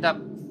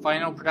end-up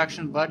final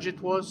production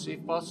budget was,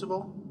 if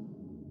possible?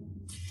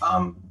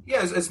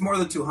 Yeah, it's more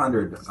than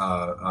 200,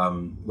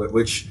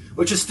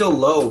 which is still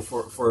low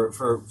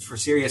for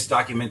serious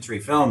documentary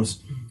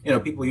films. You know,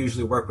 people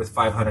usually work with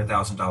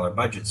 $500,000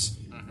 budgets,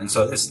 and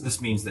so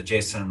this means that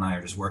Jason and I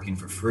are just working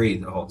for free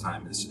the whole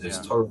time. It's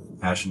totally a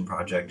passion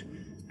project,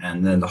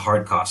 and then the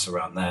hard costs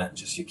around that,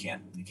 just you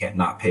can't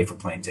not pay for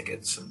plane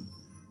tickets and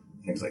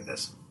things like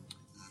this.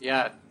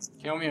 Yeah,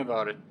 tell me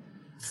about it.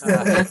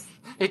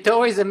 It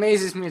always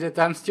amazes me that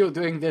I'm still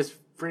doing this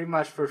pretty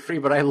much for free,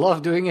 but I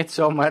love doing it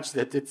so much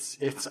that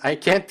it's I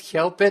can't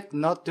help it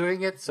not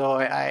doing it, so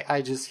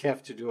I just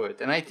have to do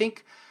it. And I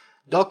think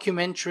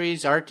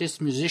documentaries,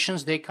 artists,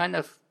 musicians, they kind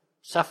of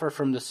suffer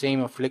from the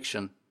same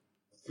affliction.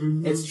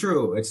 Mm-hmm. It's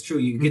true.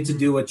 You get to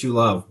do what you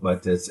love,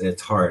 but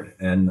it's hard.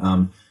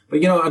 And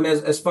but you know, I mean,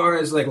 as far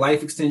as like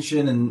life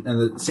extension and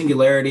the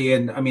singularity,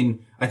 and I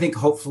mean, I think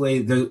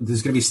hopefully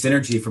there's going to be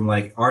synergy from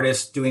like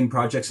artists doing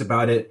projects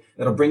about it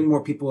that'll bring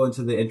more people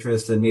into the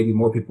interest, and maybe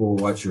more people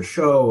will watch your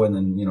show, and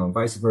then, you know,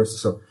 vice versa.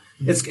 So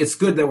it's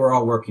good that we're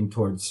all working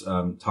towards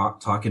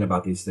talking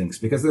about these things,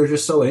 because they're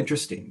just so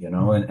interesting, you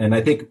know, and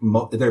I think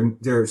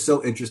they're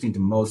so interesting to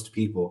most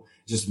people.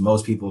 Just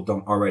most people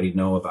don't already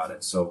know about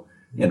it. So,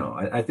 you know,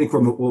 I think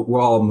we'll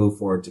all move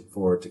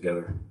forward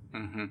together.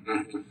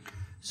 Mm-hmm.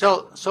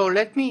 So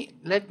let me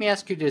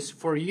ask you this: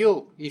 for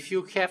you, if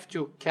you have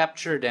to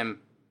capture them,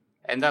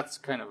 and that's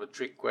kind of a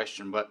trick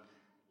question, but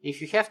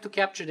if you have to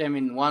capture them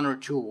in one or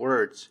two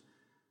words,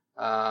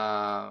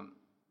 I'm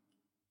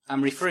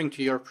referring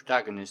to your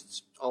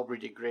protagonists, Aubrey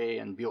de Grey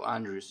and Bill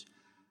Andrews.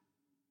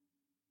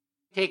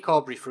 Take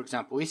Aubrey, for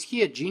example. Is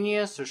he a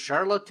genius, a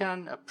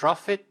charlatan, a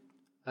prophet,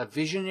 a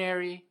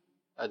visionary,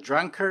 a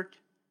drunkard,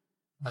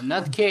 a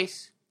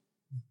nutcase?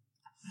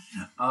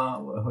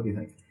 What do you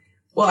think?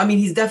 Well, I mean,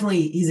 he's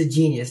a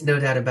genius, no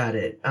doubt about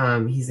it.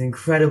 He's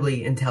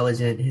incredibly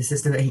intelligent. His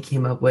system that he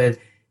came up with.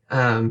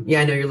 I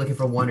know you're looking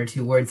for one or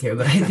two words here,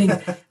 but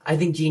I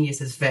think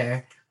genius is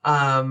fair.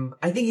 I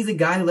think he's a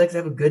guy who likes to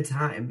have a good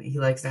time. He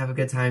likes to have a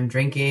good time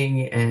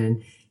drinking,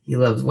 and he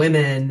loves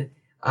women.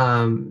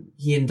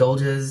 He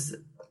indulges.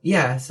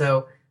 Yeah,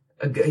 so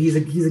he's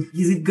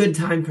a good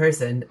time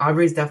person.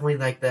 Aubrey's definitely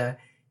like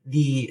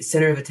the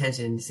center of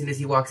attention. As soon as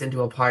he walks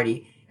into a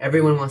party,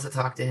 everyone wants to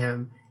talk to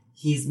him.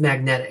 He's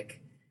magnetic.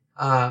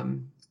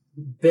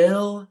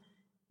 Bill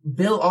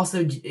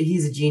also,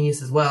 he's a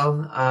genius as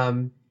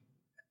well.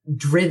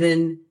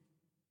 Driven,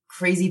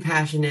 crazy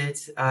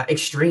passionate,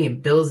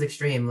 extreme. Bill's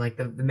extreme. Like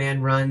the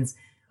man runs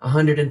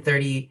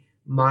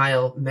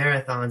 130-mile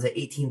marathons at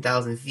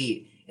 18,000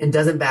 feet and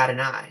doesn't bat an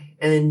eye.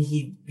 And then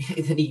he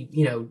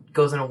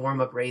goes on a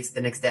warm-up race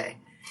the next day.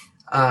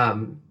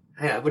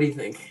 What do you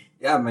think?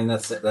 Yeah, I mean,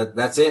 that's it.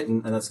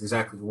 And that's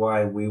exactly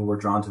why we were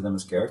drawn to them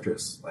as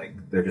characters.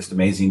 Like, they're just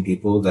amazing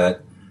people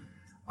that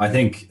I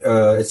think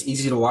it's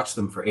easy to watch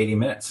them for 80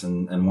 minutes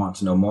and want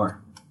to know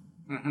more.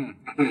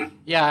 Mm-hmm.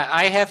 Yeah,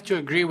 I have to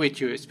agree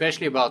with you,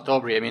 especially about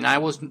Aubrey. I mean,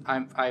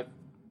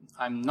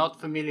 I'm not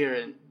familiar,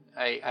 and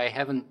I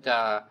haven't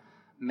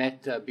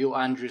met Bill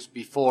Andrews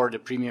before the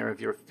premiere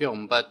of your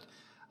film. But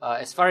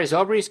as far as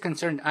Aubrey is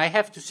concerned, I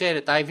have to say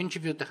that I've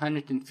interviewed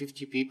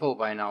 150 people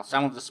by now,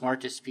 some of the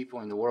smartest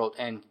people in the world,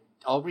 and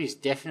Aubrey is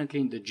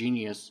definitely in the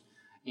genius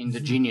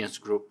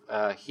group.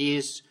 He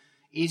is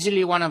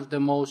easily one of the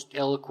most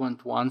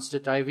eloquent ones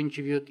that I've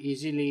interviewed,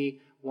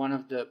 easily one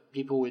of the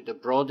people with the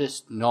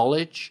broadest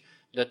knowledge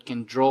that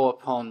can draw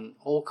upon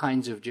all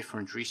kinds of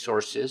different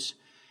resources.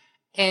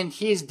 And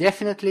he is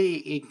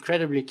definitely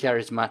incredibly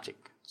charismatic.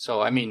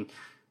 So, I mean,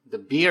 the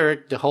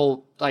beard, the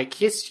whole, like,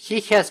 he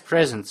has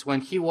presence.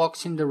 When he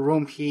walks in the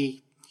room,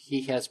 he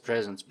has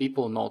presence.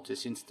 People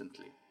notice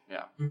instantly.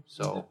 Yeah.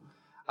 So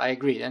I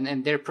agree.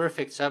 And they're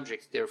perfect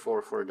subjects,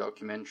 therefore, for a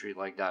documentary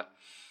like that.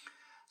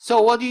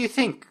 So what do you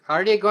think?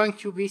 Are they going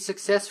to be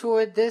successful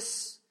at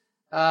this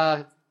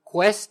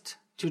quest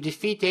to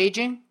defeat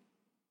aging?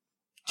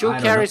 Two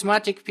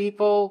charismatic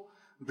people,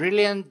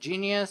 brilliant,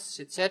 genius,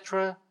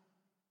 etc.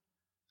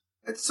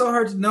 It's so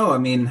hard to know. I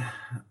mean,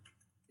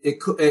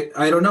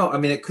 I don't know. I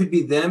mean, it could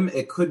be them.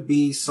 It could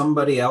be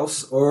somebody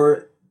else,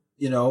 or,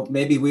 you know,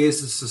 maybe we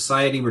as a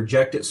society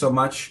reject it so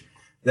much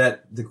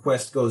that the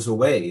quest goes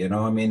away. You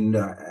know, I mean,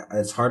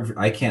 it's hard.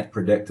 I can't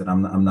predict, and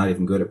I'm not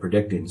even good at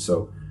predicting.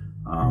 So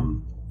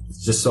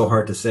it's just so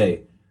hard to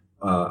say.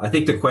 I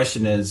think the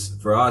question is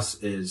for us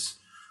is,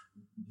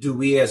 do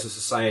we as a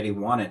society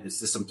want it? Is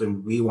this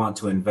something we want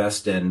to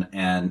invest in?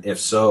 And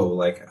if so,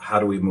 like, how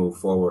do we move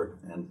forward?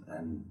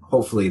 And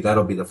hopefully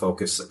that'll be the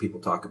focus that people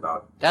talk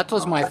about. That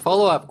was my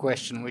follow-up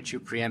question, which you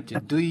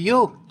preempted. Do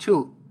you,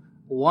 too,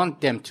 want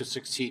them to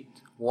succeed?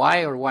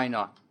 Why or why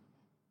not?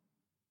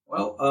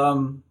 Well,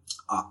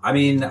 I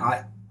mean,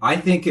 I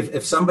think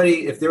if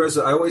there was,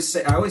 I always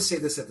say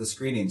this at the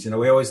screenings, you know,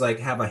 we always like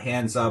have a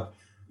hands up,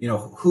 you know,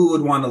 who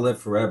would want to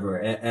live forever?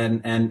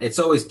 And it's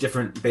always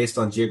different based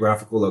on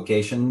geographical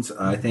locations.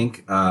 I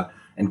think,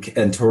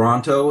 in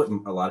Toronto,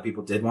 a lot of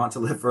people did want to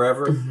live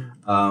forever.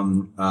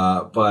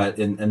 But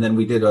then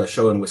we did a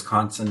show in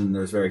Wisconsin, and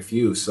there's very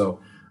few. So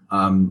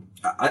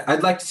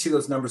I'd like to see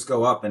those numbers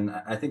go up. And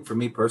I think for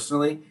me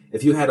personally,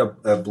 if you had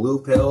a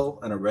blue pill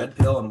and a red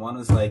pill, and one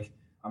was like,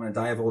 I'm going to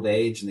die of old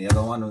age, and the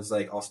other one was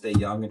like, I'll stay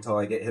young until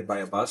I get hit by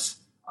a bus.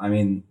 I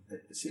mean,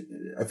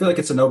 I feel like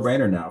it's a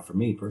no-brainer now for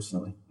me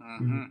personally.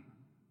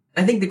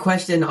 I think the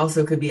question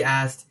also could be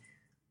asked,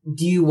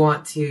 do you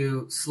want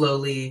to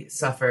slowly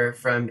suffer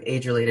from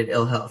age-related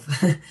ill health?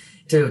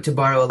 to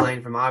borrow a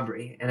line from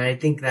Aubrey. And I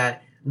think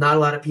that not a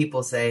lot of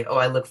people say, oh,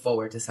 I look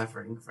forward to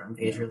suffering from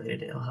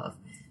age-related ill health.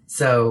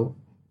 So,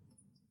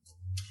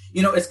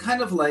 it's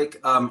kind of like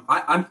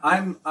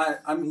I'm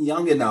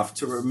young enough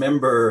to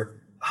remember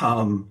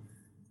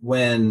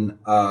when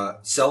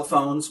cell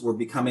phones were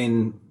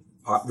becoming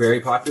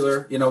very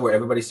popular, where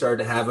everybody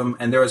started to have them.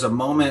 And there was a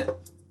moment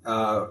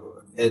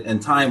in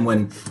time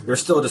when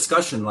there's still a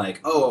discussion like,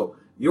 oh,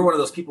 you're one of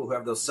those people who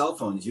have those cell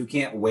phones. You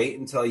can't wait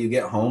until you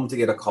get home to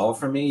get a call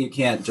from me. You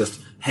can't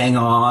just hang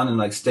on and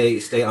like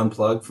stay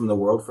unplugged from the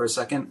world for a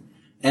second.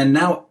 And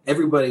now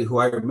everybody who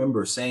I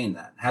remember saying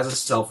that has a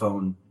cell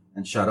phone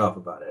and shut up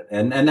about it.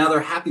 And now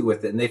they're happy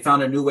with it. And they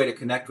found a new way to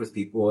connect with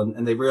people.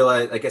 And they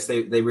realize, I guess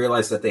they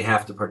realize that they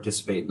have to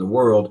participate in the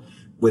world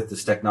with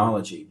this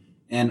technology.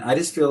 And I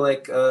just feel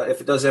like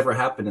if it does ever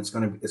happen, it's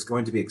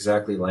going to be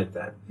exactly like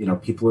that.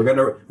 People are going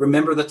to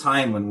remember the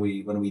time when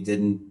we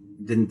didn't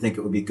think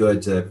it would be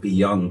good to be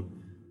young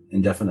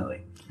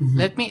indefinitely.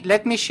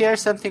 Let me share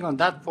something on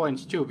that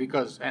point too,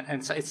 because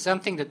and it's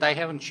something that I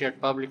haven't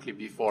shared publicly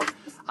before.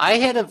 I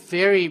had a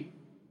very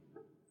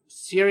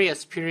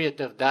serious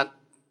period of that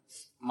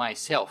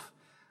myself,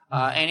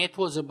 and it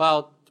was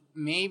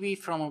maybe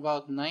from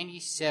about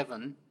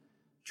 97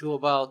 to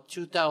about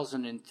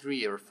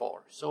 2003 or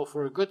 4. So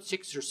for a good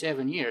 6 or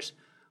 7 years,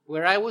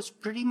 where I was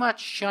pretty much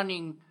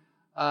shunning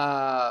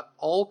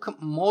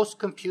most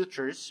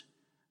computers,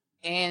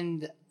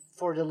 and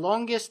for the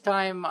longest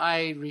time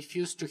I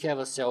refused to have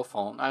a cell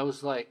phone. I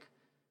was like,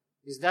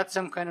 is that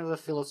some kind of a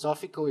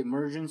philosophical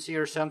emergency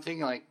or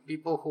something? Like,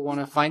 people who want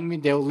to find me,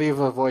 they'll leave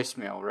a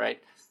voicemail,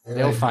 right?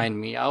 They'll find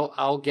me.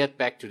 I'll get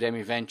back to them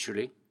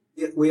eventually.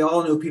 We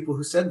all knew people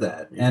who said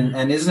that,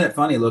 and isn't it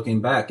funny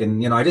looking back?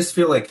 And I just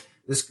feel like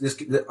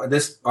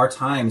this our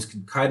times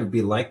could kind of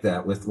be like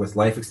that with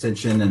life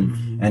extension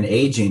and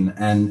aging,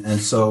 and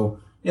so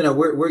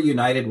we're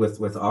united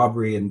with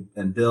Aubrey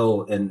and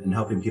Bill in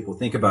helping people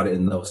think about it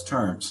in those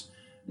terms.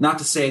 Not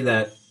to say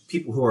that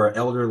people who are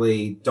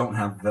elderly don't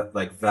have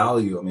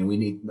value. I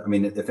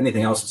mean, if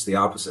anything else, it's the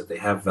opposite. They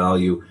have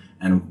value,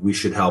 and we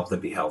should help them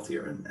be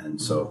healthier.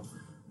 And so,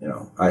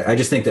 I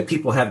just think that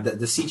people have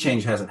the sea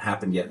change hasn't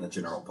happened yet in the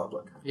general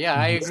public. Yeah,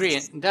 I agree.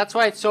 And that's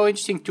why it's so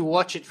interesting to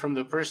watch it from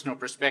the personal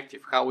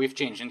perspective, how we've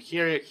changed. And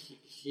here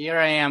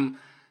I am,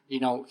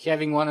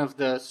 having one of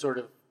the sort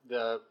of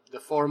the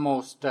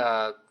foremost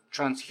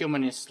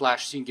transhumanist /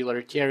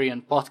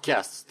 singularitarian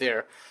podcasts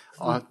there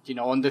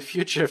on the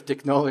future of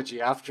technology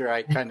after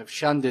I kind of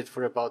shunned it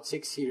for about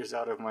 6 years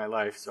out of my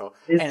life. So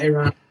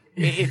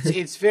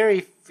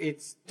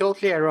it's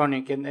totally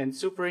ironic and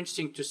super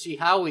interesting to see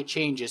how it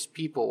changes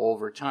people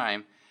over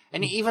time.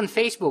 And even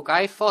Facebook,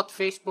 I fought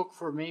Facebook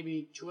for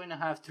maybe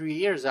 2.5, 3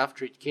 years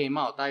after it came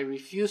out. I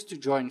refused to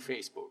join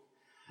Facebook.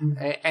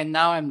 And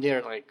now I'm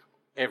there like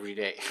every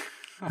day.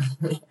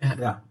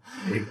 Yeah.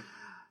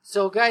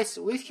 So, guys,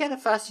 we've had a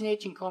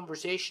fascinating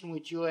conversation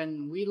with you,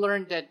 and we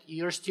learned that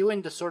you're still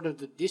in the sort of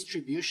the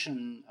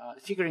distribution,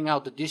 figuring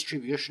out the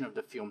distribution of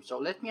the film. So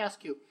let me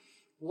ask you,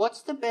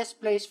 what's the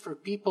best place for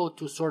people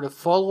to sort of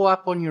follow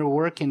up on your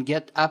work and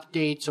get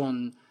updates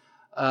on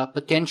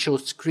potential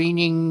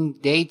screening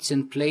dates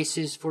and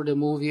places for the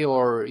movie,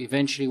 or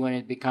eventually when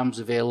it becomes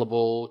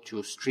available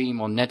to stream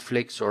on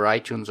Netflix or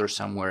iTunes or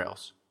somewhere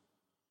else?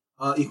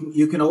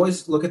 You can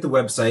always look at the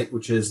website,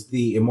 which is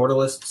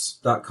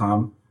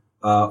theimmortalists.com.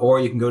 Or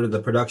you can go to the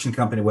production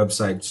company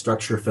website,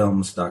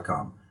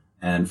 structurefilms.com,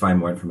 and find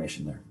more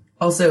information there.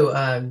 Also,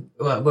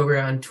 we're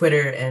on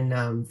Twitter and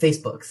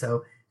Facebook.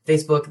 So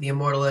Facebook, The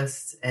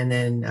Immortalists, and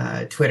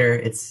then Twitter,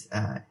 it's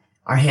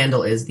our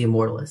handle is The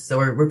Immortalists. So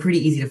we're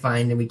pretty easy to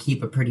find, and we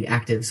keep a pretty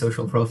active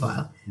social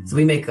profile. Mm-hmm. So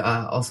we make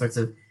all sorts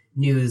of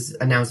news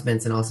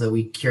announcements, and also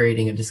we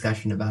curating a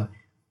discussion about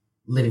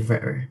living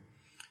forever.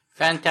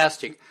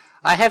 Fantastic.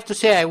 I have to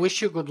say, I wish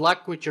you good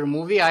luck with your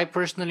movie. I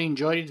personally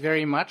enjoyed it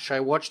very much. I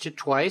watched it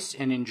twice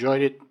and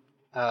enjoyed it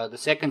the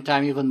second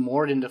time even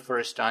more than the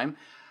first time.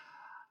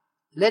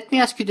 Let me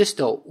ask you this,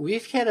 though.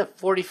 We've had a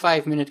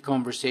 45-minute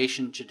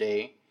conversation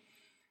today.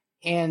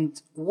 And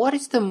what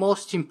is the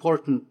most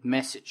important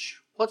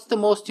message? What's the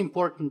most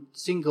important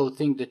single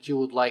thing that you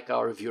would like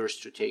our viewers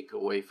to take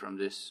away from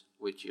this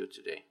with you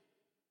today?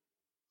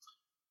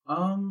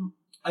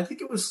 I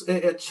think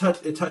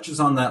it touches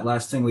on that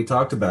last thing we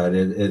talked about.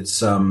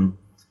 It's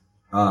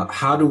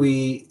how do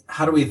we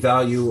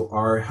value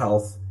our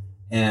health,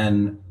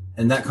 and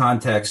in that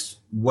context,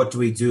 what do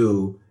we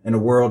do in a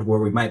world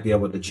where we might be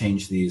able to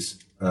change these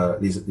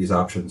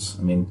options?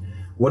 I mean,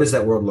 what does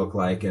that world look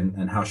like,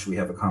 and how should we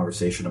have a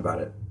conversation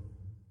about it?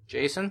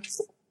 Jason?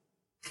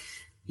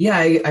 Yeah,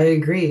 I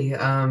agree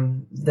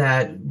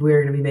that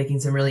we're going to be making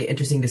some really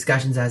interesting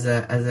discussions as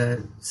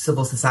a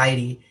civil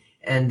society,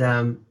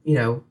 and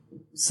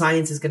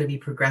science is going to be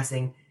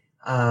progressing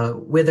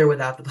with or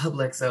without the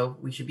public, so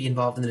we should be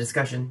involved in the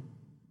discussion.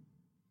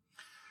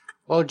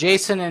 Well,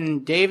 Jason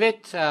and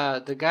David,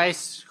 the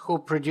guys who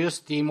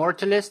produced the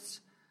Immortalists,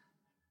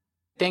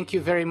 thank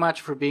you very much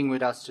for being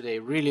with us today.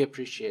 Really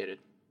appreciate it.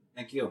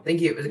 Thank you.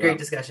 Thank you. It was a great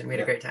discussion. We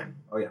had a great time.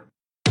 Oh, yeah.